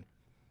was,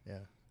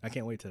 I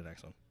can't wait to the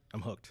next one.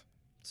 I'm hooked.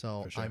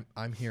 So sure.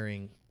 I'm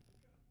hearing,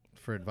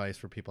 for advice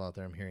for people out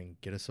there, I'm hearing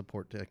get a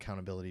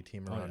accountability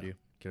team around you.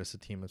 Get us a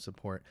team of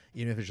support,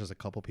 even if it's just a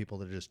couple people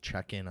that just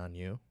check in on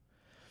you,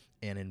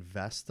 and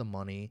invest the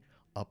money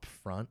up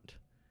front,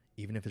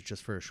 even if it's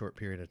just for a short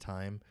period of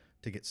time,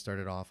 to get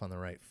started off on the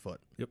right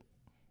foot. Yep.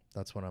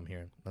 That's what I'm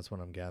hearing. That's what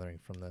I'm gathering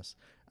from this.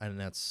 And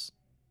that's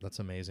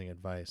amazing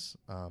advice.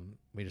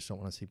 We just don't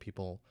want to see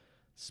people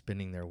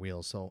spinning their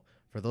wheels. So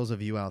for those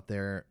of you out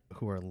there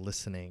who are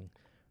listening,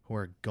 who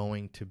are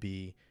going to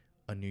be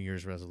a New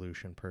Year's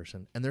resolution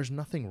person, and there's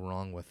nothing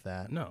wrong with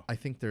that. No. I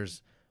think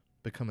there's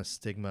become a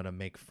stigma to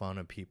make fun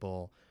of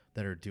people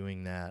that are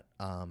doing that.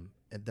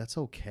 And that's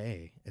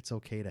okay. It's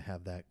okay to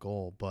have that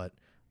goal. But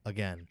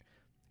again,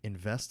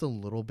 invest a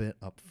little bit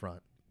up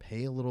front.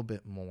 Pay a little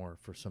bit more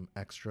for some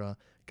extra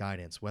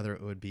guidance, whether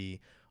it would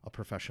be a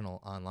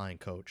professional online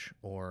coach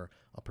or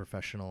a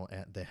professional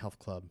at the health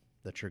club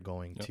that you're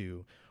going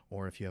to,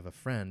 or if you have a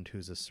friend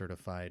who's a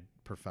certified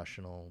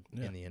professional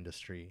in the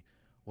industry.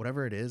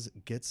 Whatever it is,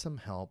 get some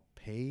help.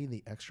 Pay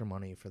the extra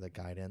money for the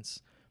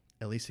guidance,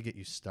 at least to get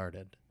you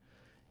started.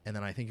 And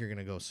then I think you're going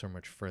to go so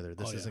much further.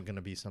 This isn't going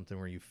to be something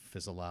where you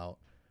fizzle out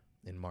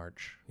in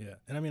March. Yeah.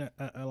 And I mean,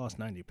 I lost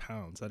 90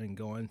 pounds. I didn't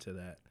go into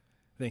that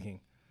thinking,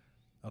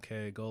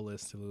 okay, goal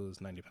is to lose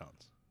 90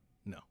 pounds.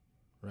 No,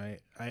 right?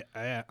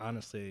 I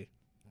honestly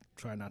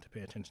try not to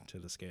pay attention to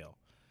the scale,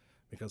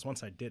 because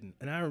once I didn't,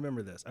 and I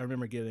remember this, I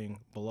remember getting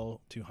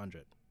below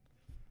 200.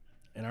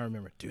 And I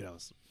remember, dude, I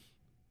was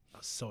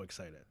so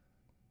excited.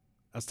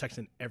 I was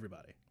texting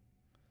everybody.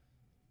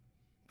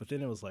 But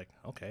then it was like,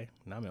 okay,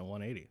 now I'm at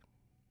 180.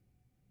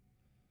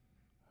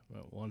 I'm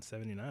at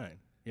 179.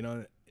 You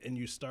know, and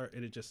you start,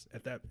 it just,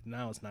 at that,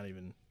 now it's not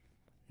even,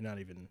 you're not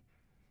even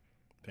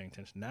paying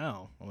attention.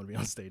 Now I'm going to be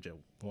on stage at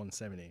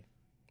 170,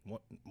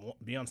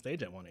 be on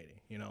stage at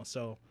 180, you know?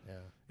 So Yeah.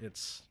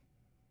 it's,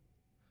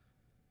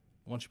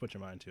 once you put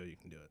your mind to it, you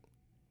can do it.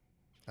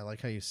 I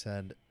like how you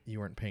said you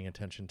weren't paying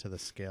attention to the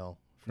scale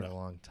for No. a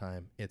long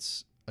time.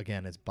 It's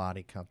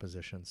body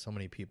composition. So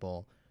many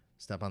people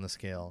step on the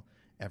scale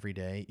every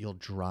day. You'll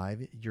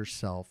drive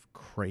yourself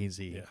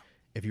crazy Yeah.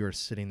 if you are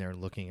sitting there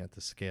looking at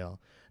the scale.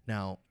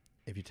 Now,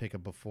 if you take a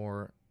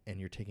before and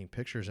you're taking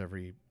pictures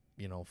every,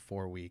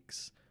 4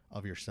 weeks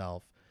of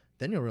yourself,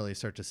 then you'll really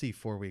start to see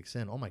 4 weeks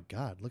in, oh my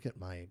God, look at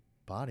my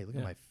body. Look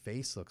at my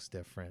face looks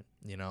different,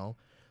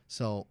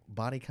 So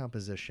body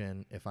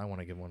composition, if I want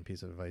to give one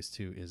piece of advice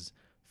too, is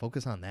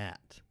focus on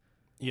that.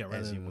 Yeah, rather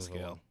as you than the move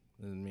scale. along.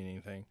 Doesn't mean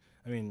anything.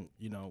 I mean,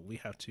 we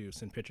have to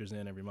send pictures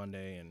in every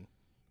Monday and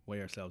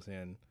weigh ourselves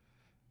in.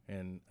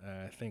 And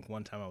I think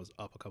one time I was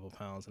up a couple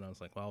pounds, and I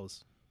was like, well,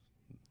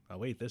 I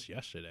weighed this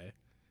yesterday.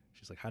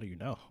 She's like, how do you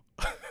know?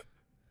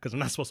 Because I'm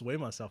not supposed to weigh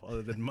myself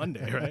other than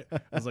Monday, right? I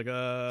was like,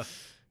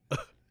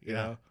 you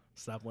know,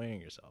 stop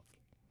weighing yourself.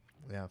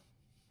 Yeah.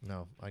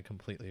 No, I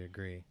completely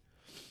agree.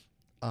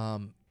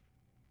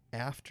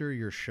 After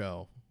your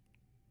show,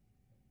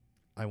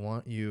 I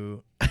want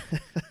you...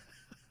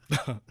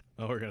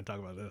 Oh, we're going to talk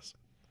about this.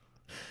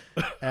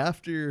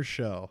 After your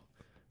show,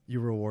 you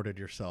rewarded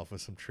yourself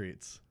with some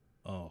treats.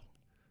 Oh,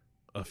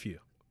 a few.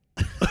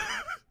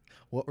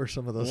 What were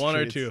some of those One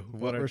or treats? two.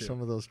 What One or were two.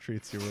 some of those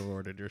treats you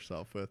rewarded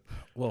yourself with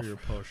Well, for your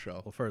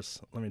post-show? Well,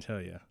 first, let me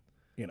tell you,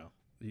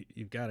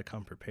 you've got to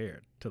come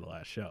prepared to the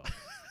last show.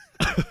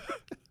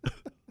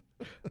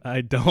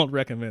 I don't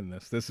recommend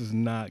this. This is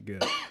not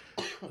good.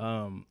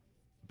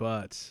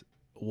 But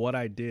what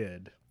I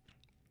did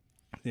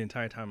the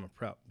entire time of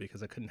prep,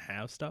 because I couldn't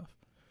have stuff,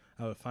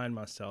 I would find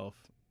myself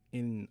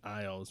in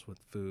aisles with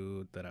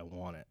food that I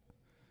wanted.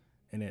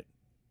 And it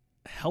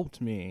helped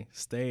me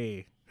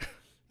stay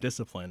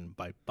disciplined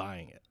by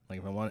buying it. Like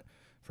if I wanted,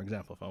 for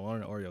example, if I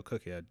wanted an Oreo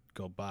cookie, I'd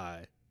go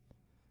buy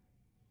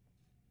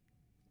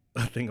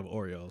a thing of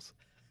Oreos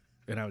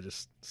and I would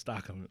just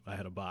stock them. I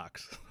had a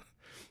box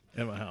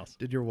in my house.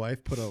 Did your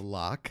wife put a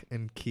lock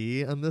and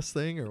key on this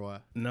thing or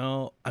what?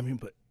 No, I mean,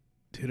 but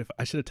dude, if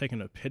I should have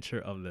taken a picture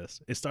of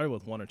this. It started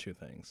with one or two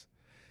things.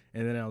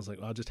 And then I was like,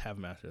 well, I'll just have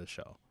them after the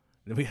show.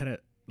 And then we had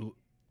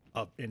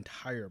an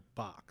entire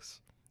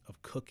box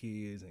of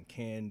cookies and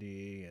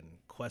candy and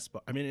Quest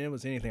bar. I mean, it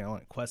was anything I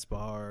wanted. Quest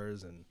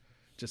bars and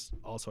just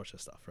all sorts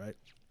of stuff, right?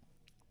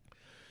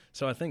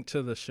 So I think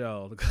to the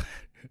show, the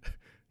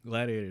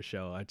Gladiator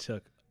show, I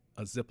took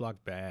a Ziploc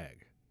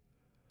bag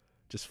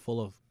just full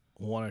of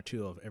one or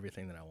two of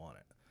everything that I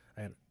wanted.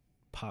 I had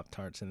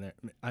Pop-Tarts in there.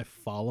 I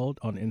followed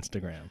on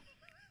Instagram.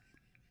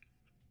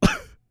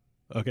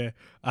 Okay?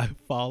 I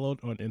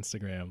followed on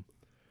Instagram.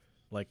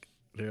 Like,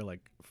 they're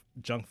like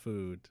junk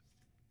food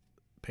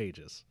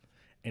pages.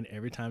 And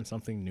every time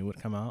something new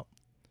would come out,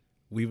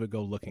 we would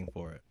go looking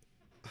for it.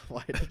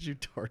 Why did you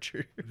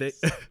torture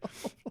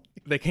yourself?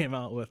 They came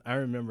out with, I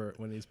remember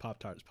when these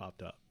Pop-Tarts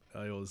popped up.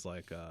 It was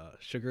like a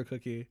sugar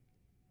cookie.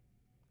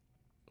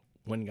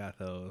 When got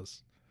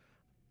those.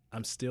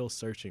 I'm still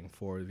searching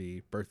for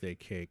the birthday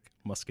cake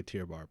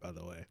Musketeer bar, by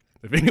the way.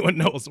 If anyone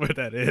knows where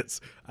that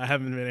is, I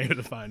haven't been able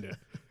to find it.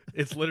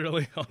 It's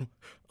literally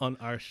on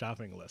our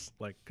shopping list,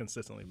 like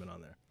consistently been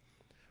on there.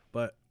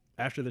 But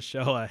after the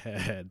show, I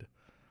had,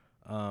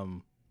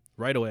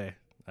 right away,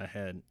 I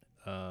had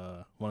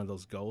one of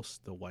those Ghosts,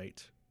 the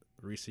white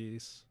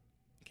Reese's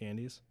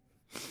candies.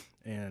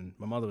 And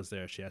my mother was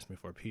there. She asked me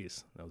for a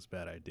piece. That was a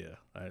bad idea.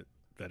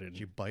 Did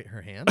you bite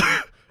her hand?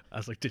 I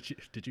was like,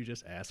 did you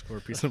just ask for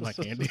a piece of my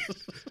candy?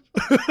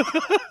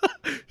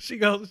 She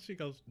goes,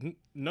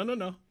 no.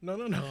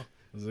 I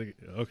was like,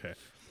 okay.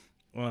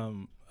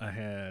 I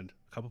had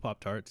a couple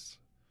Pop-Tarts,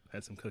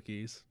 had some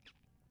cookies,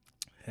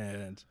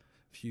 had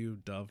a few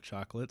Dove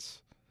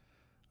chocolates.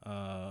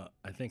 I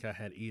think I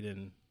had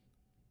eaten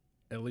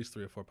at least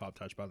 3 or 4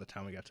 Pop-Tarts by the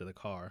time we got to the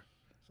car,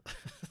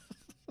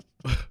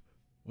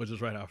 which is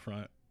right out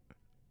front.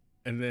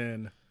 And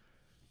then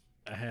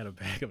I had a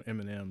bag of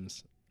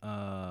M&Ms.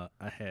 I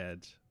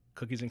had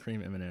cookies and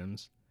cream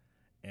M&Ms,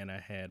 and I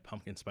had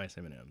pumpkin spice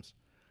M&Ms.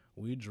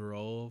 We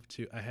drove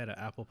to, I had an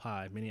apple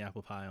pie, mini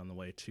apple pie on the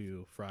way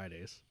to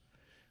Fridays.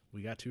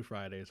 We got to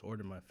Fridays,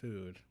 ordered my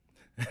food,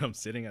 and I'm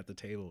sitting at the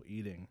table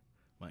eating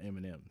my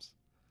M&Ms.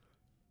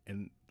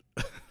 And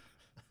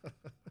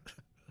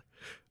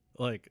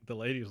like the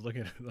lady was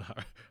looking at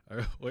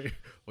our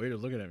waiter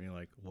looking at me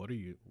like, what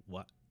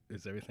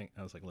is everything?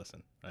 I was like,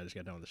 listen, I just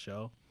got done with the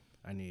show.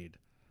 I need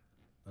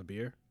a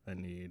beer. I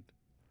need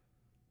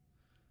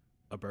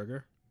a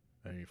burger.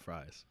 I need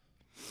fries.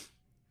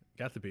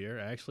 Got the beer.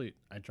 I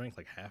drank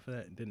like half of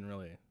that. It didn't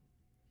really,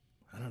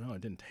 I don't know.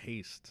 It didn't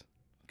taste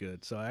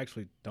good. So I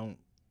actually don't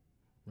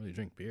really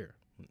drink beer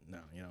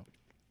now, you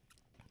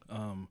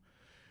know.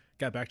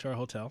 Got back to our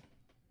hotel.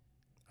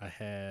 I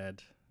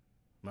had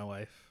my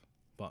wife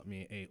bought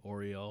me a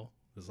Oreo.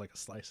 It was like a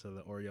slice of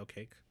the Oreo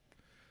cake.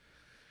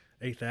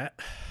 Ate that.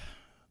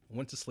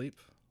 Went to sleep.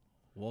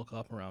 Woke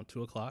up around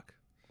 2:00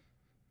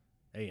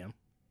 a.m.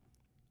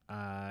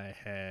 I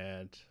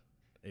had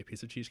a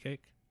piece of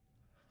cheesecake.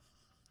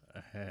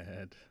 I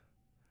had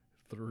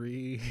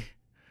three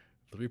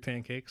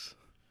pancakes.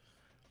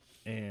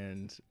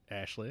 And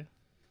Ashley,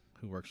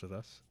 who works with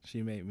us,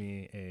 she made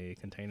me a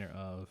container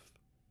of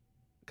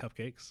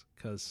cupcakes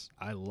because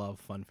I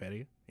love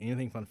funfetti.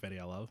 Anything funfetti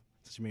I love.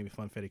 So she made me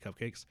funfetti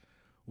cupcakes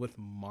with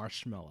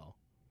marshmallow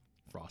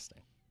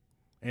frosting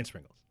and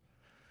sprinkles.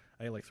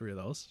 I ate like 3 of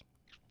those.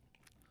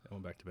 I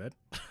went back to bed.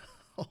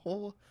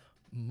 Oh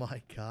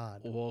my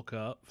God. Woke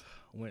up,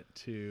 went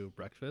to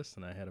breakfast,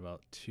 and I had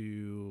about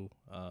 2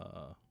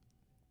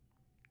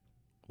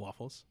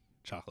 waffles,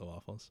 chocolate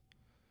waffles,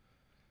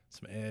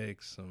 some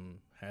eggs, some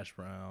hash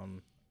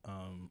brown,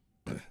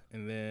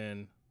 and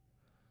then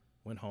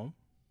went home.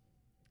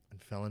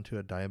 And fell into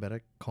a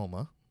diabetic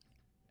coma.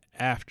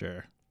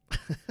 After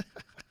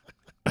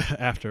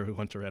we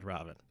went to Red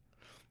Robin.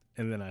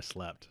 And then I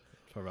slept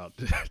for about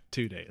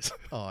 2 days.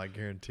 Oh, I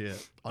guarantee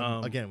it.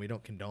 Again, we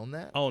don't condone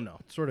that. Oh, no.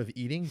 Sort of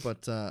eating,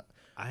 but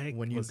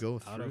when you was go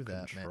out through of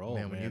that, control,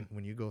 man,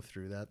 when you go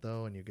through that,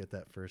 though, and you get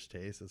that first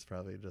taste, it's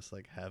probably just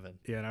like heaven.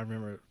 Yeah, and I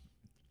remember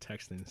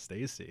texting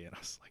Stacy, and I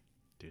was like,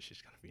 dude,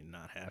 she's going to be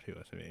not happy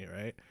with me,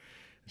 right?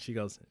 And she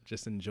goes,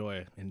 just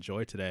enjoy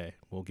today.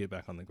 We'll get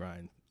back on the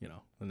grind, you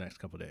know, the next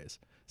couple of days.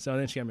 So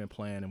then she got me a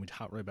plan, and we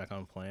hopped right back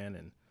on plan,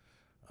 and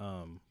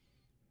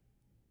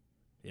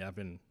yeah, I've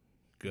been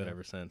good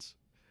ever since.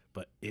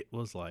 But it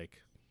was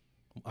like,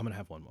 I'm gonna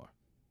have one more.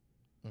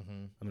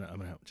 Mm-hmm. I'm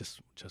gonna have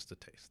just a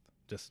taste,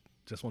 just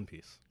one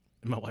piece.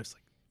 And my wife's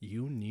like,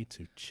 you need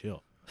to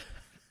chill.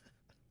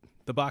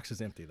 The box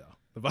is empty though.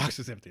 The box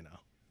is empty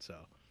now. So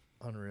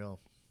Unreal.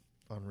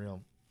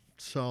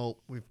 So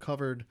we've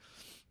covered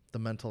the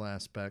mental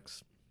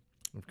aspects.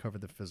 We've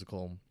covered the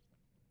physical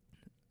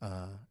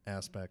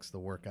aspects, the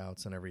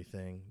workouts and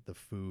everything, the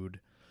food,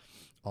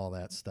 all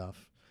that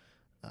stuff.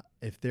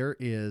 If there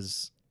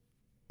is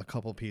a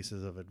couple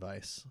pieces of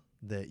advice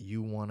that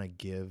you want to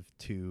give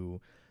to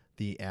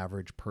the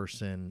average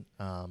person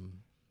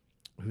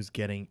who's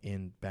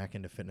getting back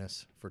into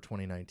fitness for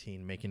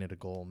 2019, making it a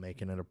goal,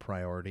 making it a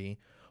priority,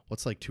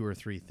 what's like 2 or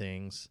 3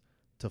 things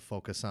to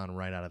focus on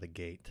right out of the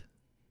gate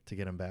to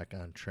get them back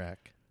on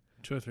track?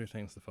 2 or 3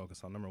 things to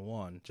focus on. Number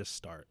 1, just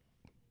start.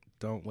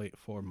 Don't wait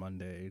for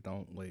Monday.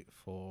 Don't wait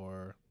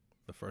for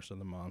the first of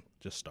the month.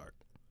 Just start.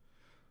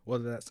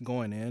 Whether that's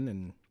going in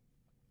and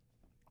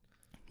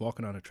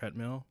walking on a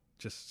treadmill,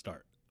 just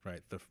start,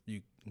 right?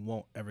 You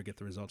won't ever get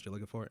the results you're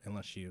looking for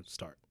unless you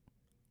start.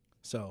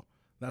 So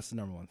that's the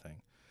number 1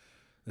 thing.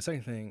 The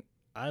second thing,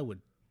 I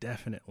would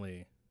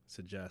definitely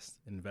suggest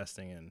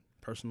investing in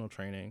personal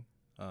training,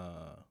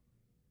 a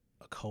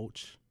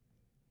coach,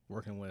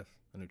 working with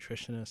a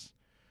nutritionist,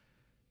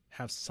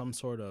 have some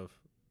sort of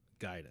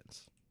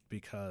guidance,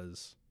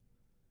 because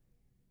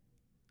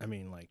I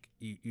mean, like,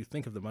 you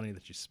think of the money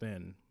that you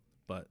spend,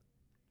 but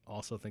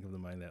also think of the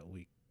money that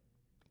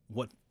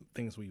what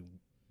things we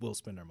will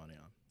spend our money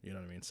on. You know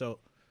what I mean? So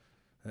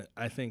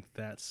I think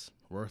that's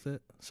worth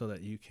it, so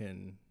that you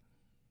can,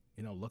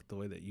 you know, look the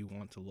way that you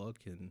want to look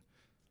and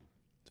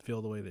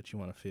feel the way that you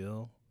want to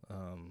feel.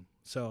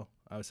 So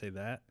I would say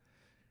that.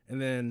 And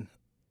then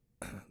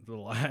the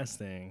last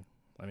thing,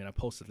 I mean, I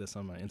posted this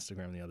on my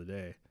Instagram the other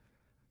day.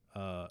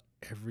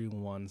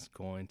 Everyone's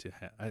going to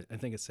have, I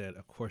think it said,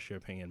 of course your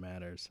opinion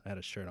matters. I had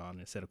a shirt on.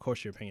 It said, of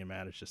course your opinion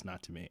matters, just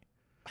not to me.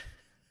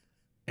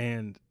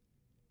 And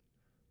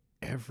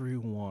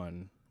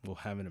everyone will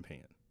have an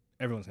opinion.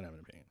 Everyone's going to have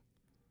an opinion.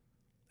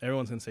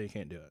 Everyone's going to say you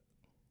can't do it.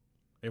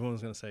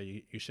 Everyone's going to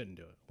say you shouldn't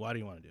do it. Why do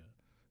you want to do it?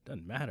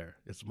 Doesn't matter.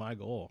 It's my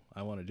goal.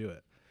 I want to do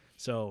it.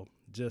 So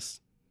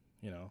just,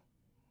 you know,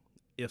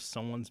 if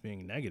someone's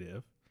being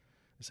negative,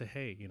 say,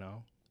 hey, you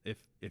know,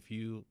 if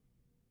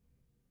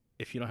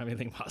you don't have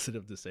anything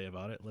positive to say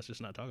about it, let's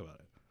just not talk about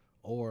it.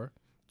 Or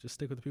just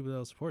stick with the people that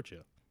will support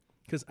you.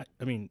 Because,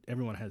 I mean,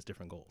 everyone has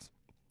different goals.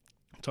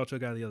 I talked to a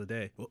guy the other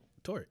day. Well,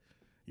 Tori,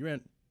 you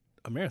ran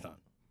a marathon.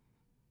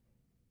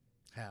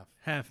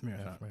 Half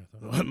marathon.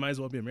 Well, it might as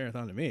well be a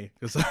marathon to me,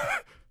 because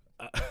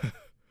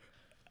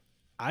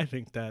I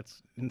think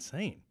that's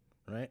insane,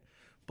 right?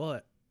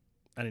 But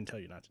I didn't tell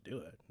you not to do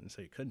it and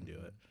say you couldn't do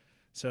it.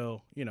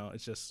 So, you know,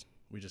 it's just,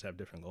 we just have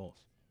different goals.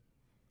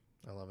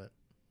 I love it.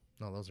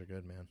 No, those are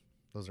good, man.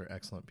 Those are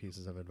excellent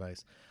pieces of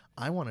advice.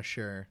 I want to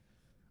share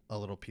a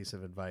little piece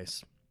of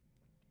advice.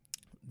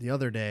 The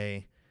other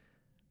day,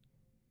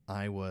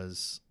 where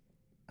was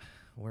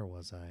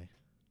I?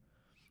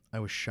 I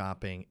was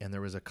shopping, and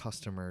there was a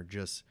customer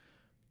just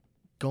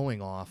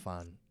going off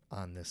on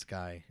on this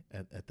guy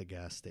at the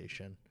gas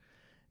station.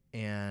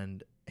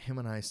 And him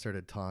and I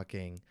started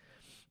talking.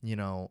 You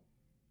know,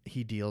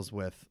 he deals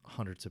with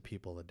hundreds of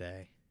people a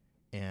day,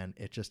 and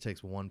it just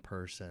takes one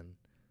person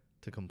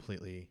to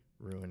completely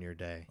ruin your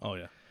day. Oh,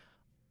 yeah.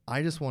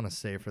 I just want to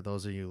say, for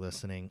those of you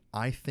listening,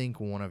 I think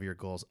one of your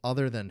goals,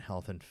 other than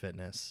health and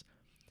fitness,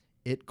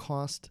 it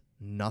costs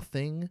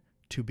nothing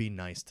to be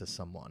nice to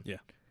someone. Yeah.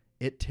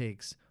 It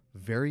takes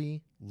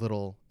very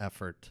little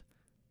effort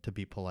to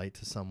be polite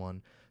to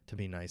someone, to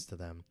be nice to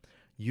them.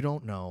 You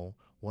don't know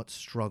what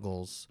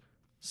struggles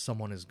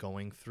someone is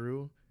going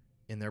through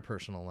in their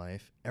personal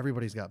life.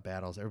 Everybody's got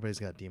battles. Everybody's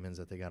got demons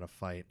that they got to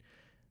fight.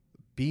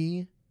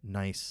 Be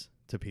nice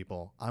to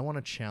people. I want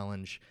to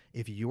challenge,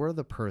 if you are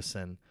the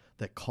person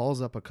that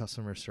calls up a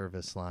customer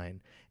service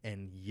line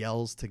and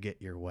yells to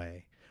get your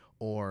way,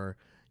 or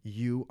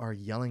you are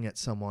yelling at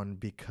someone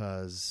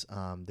because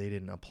they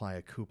didn't apply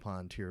a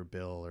coupon to your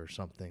bill or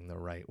something the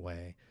right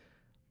way.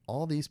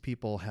 All these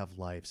people have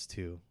lives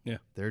too. Yeah.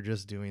 They're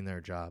just doing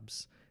their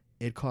jobs.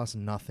 It costs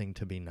nothing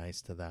to be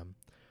nice to them.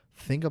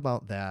 Think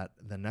about that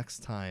the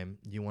next time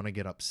you want to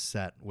get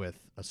upset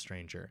with a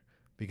stranger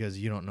because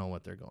you don't know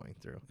what they're going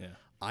through. Yeah.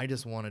 I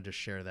just wanted to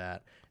share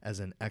that as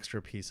an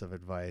extra piece of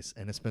advice,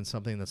 and it's been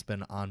something that's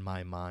been on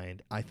my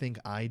mind. I think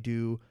I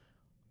do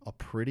a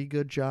pretty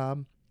good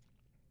job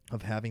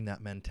of having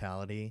that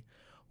mentality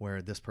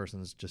where this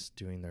person's just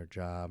doing their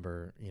job,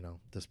 or, you know,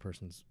 this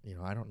person's, you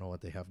know, I don't know what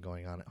they have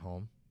going on at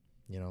home,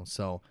 you know.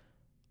 So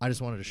I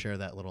just wanted to share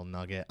that little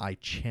nugget. I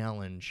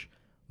challenge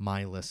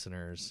my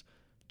listeners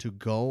to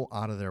go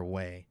out of their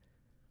way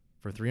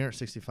for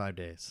 365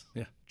 days.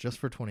 Yeah. Just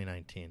for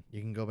 2019.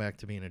 You can go back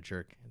to being a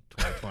jerk in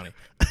 2020.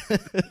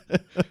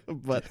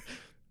 But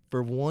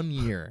for 1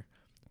 year,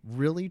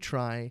 really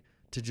try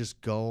to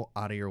just go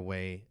out of your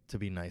way to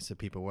be nice to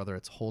people, whether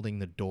it's holding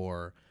the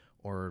door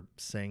or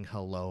saying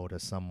hello to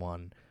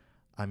someone.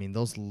 I mean,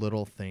 those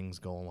little things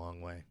go a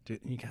long way. Dude,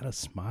 you got to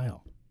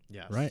smile.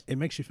 Yes. Right? It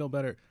makes you feel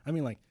better. I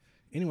mean, like,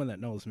 anyone that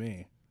knows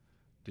me,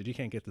 dude, you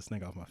can't get this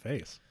thing off my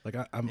face. Like,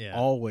 I'm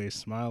always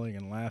smiling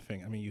and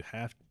laughing. I mean, you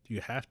have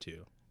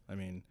to. I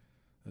mean,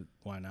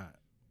 why not?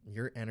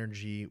 Your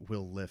energy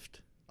will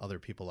lift other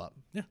people up.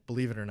 Yeah.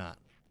 Believe it or not.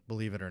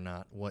 Believe it or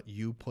not. What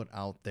you put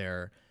out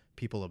there,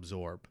 people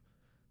absorb.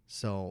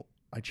 So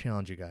I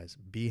challenge you guys.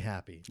 Be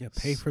happy. Yeah,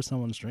 pay for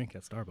someone's drink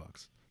at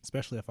Starbucks,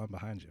 especially if I'm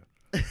behind you.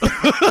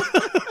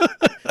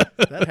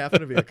 That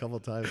happened to me a couple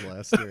times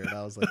last year, and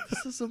I was like,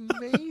 this is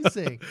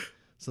amazing.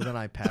 So then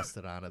I passed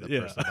it on to the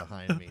person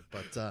behind me.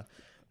 But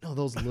no,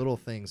 those little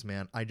things,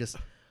 man.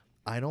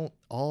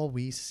 All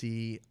we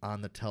see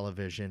on the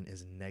television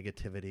is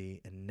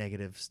negativity and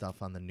negative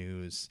stuff on the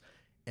news.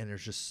 And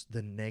there's just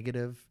the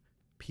negative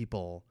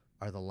people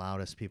are the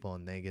loudest people,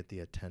 and they get the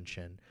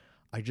attention.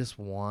 I just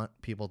want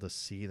people to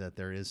see that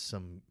there is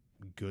some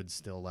good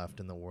still left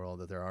in the world,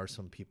 that there are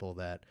some people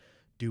that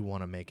do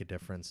want to make a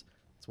difference.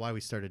 That's why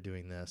we started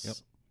doing this. Yep.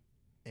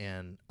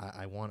 And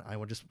I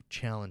would just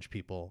challenge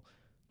people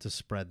to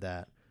spread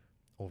that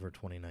over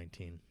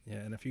 2019. Yeah,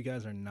 and if you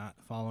guys are not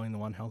following the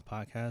One Health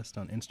Podcast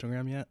on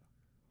Instagram yet,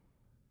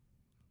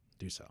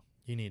 do so.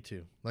 You need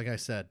to. Like I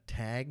said,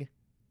 tag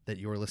that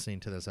you're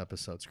listening to this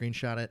episode.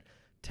 Screenshot it,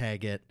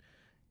 tag it,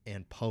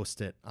 and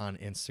post it on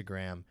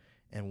Instagram.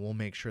 And we'll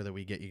make sure that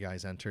we get you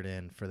guys entered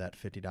in for that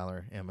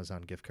 $50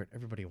 Amazon gift card.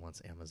 Everybody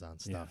wants Amazon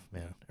stuff,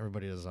 man. Yeah.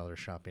 Everybody does all their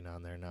shopping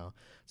on there now.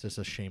 It's just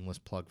a shameless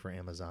plug for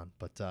Amazon.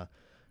 But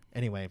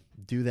anyway,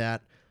 do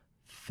that.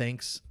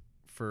 Thanks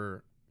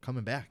for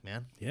coming back,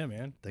 man. Yeah,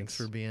 man. Thanks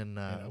for being.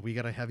 We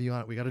gotta have you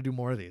on. We gotta do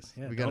more of these.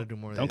 Yeah, we gotta do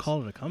more of these. Don't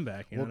call it a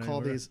comeback. We'll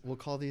call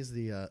these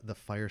the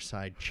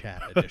fireside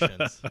chat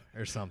editions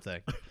or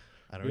something.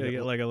 I don't know.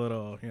 Get like a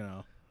little,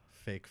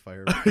 fake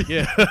fire.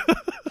 Yeah.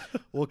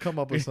 We'll come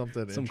up with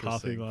something some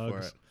coffee mugs.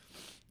 for it.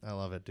 I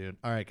love it, dude.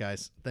 All right,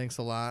 guys. Thanks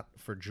a lot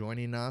for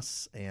joining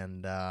us,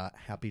 and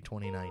happy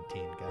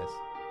 2019,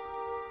 guys.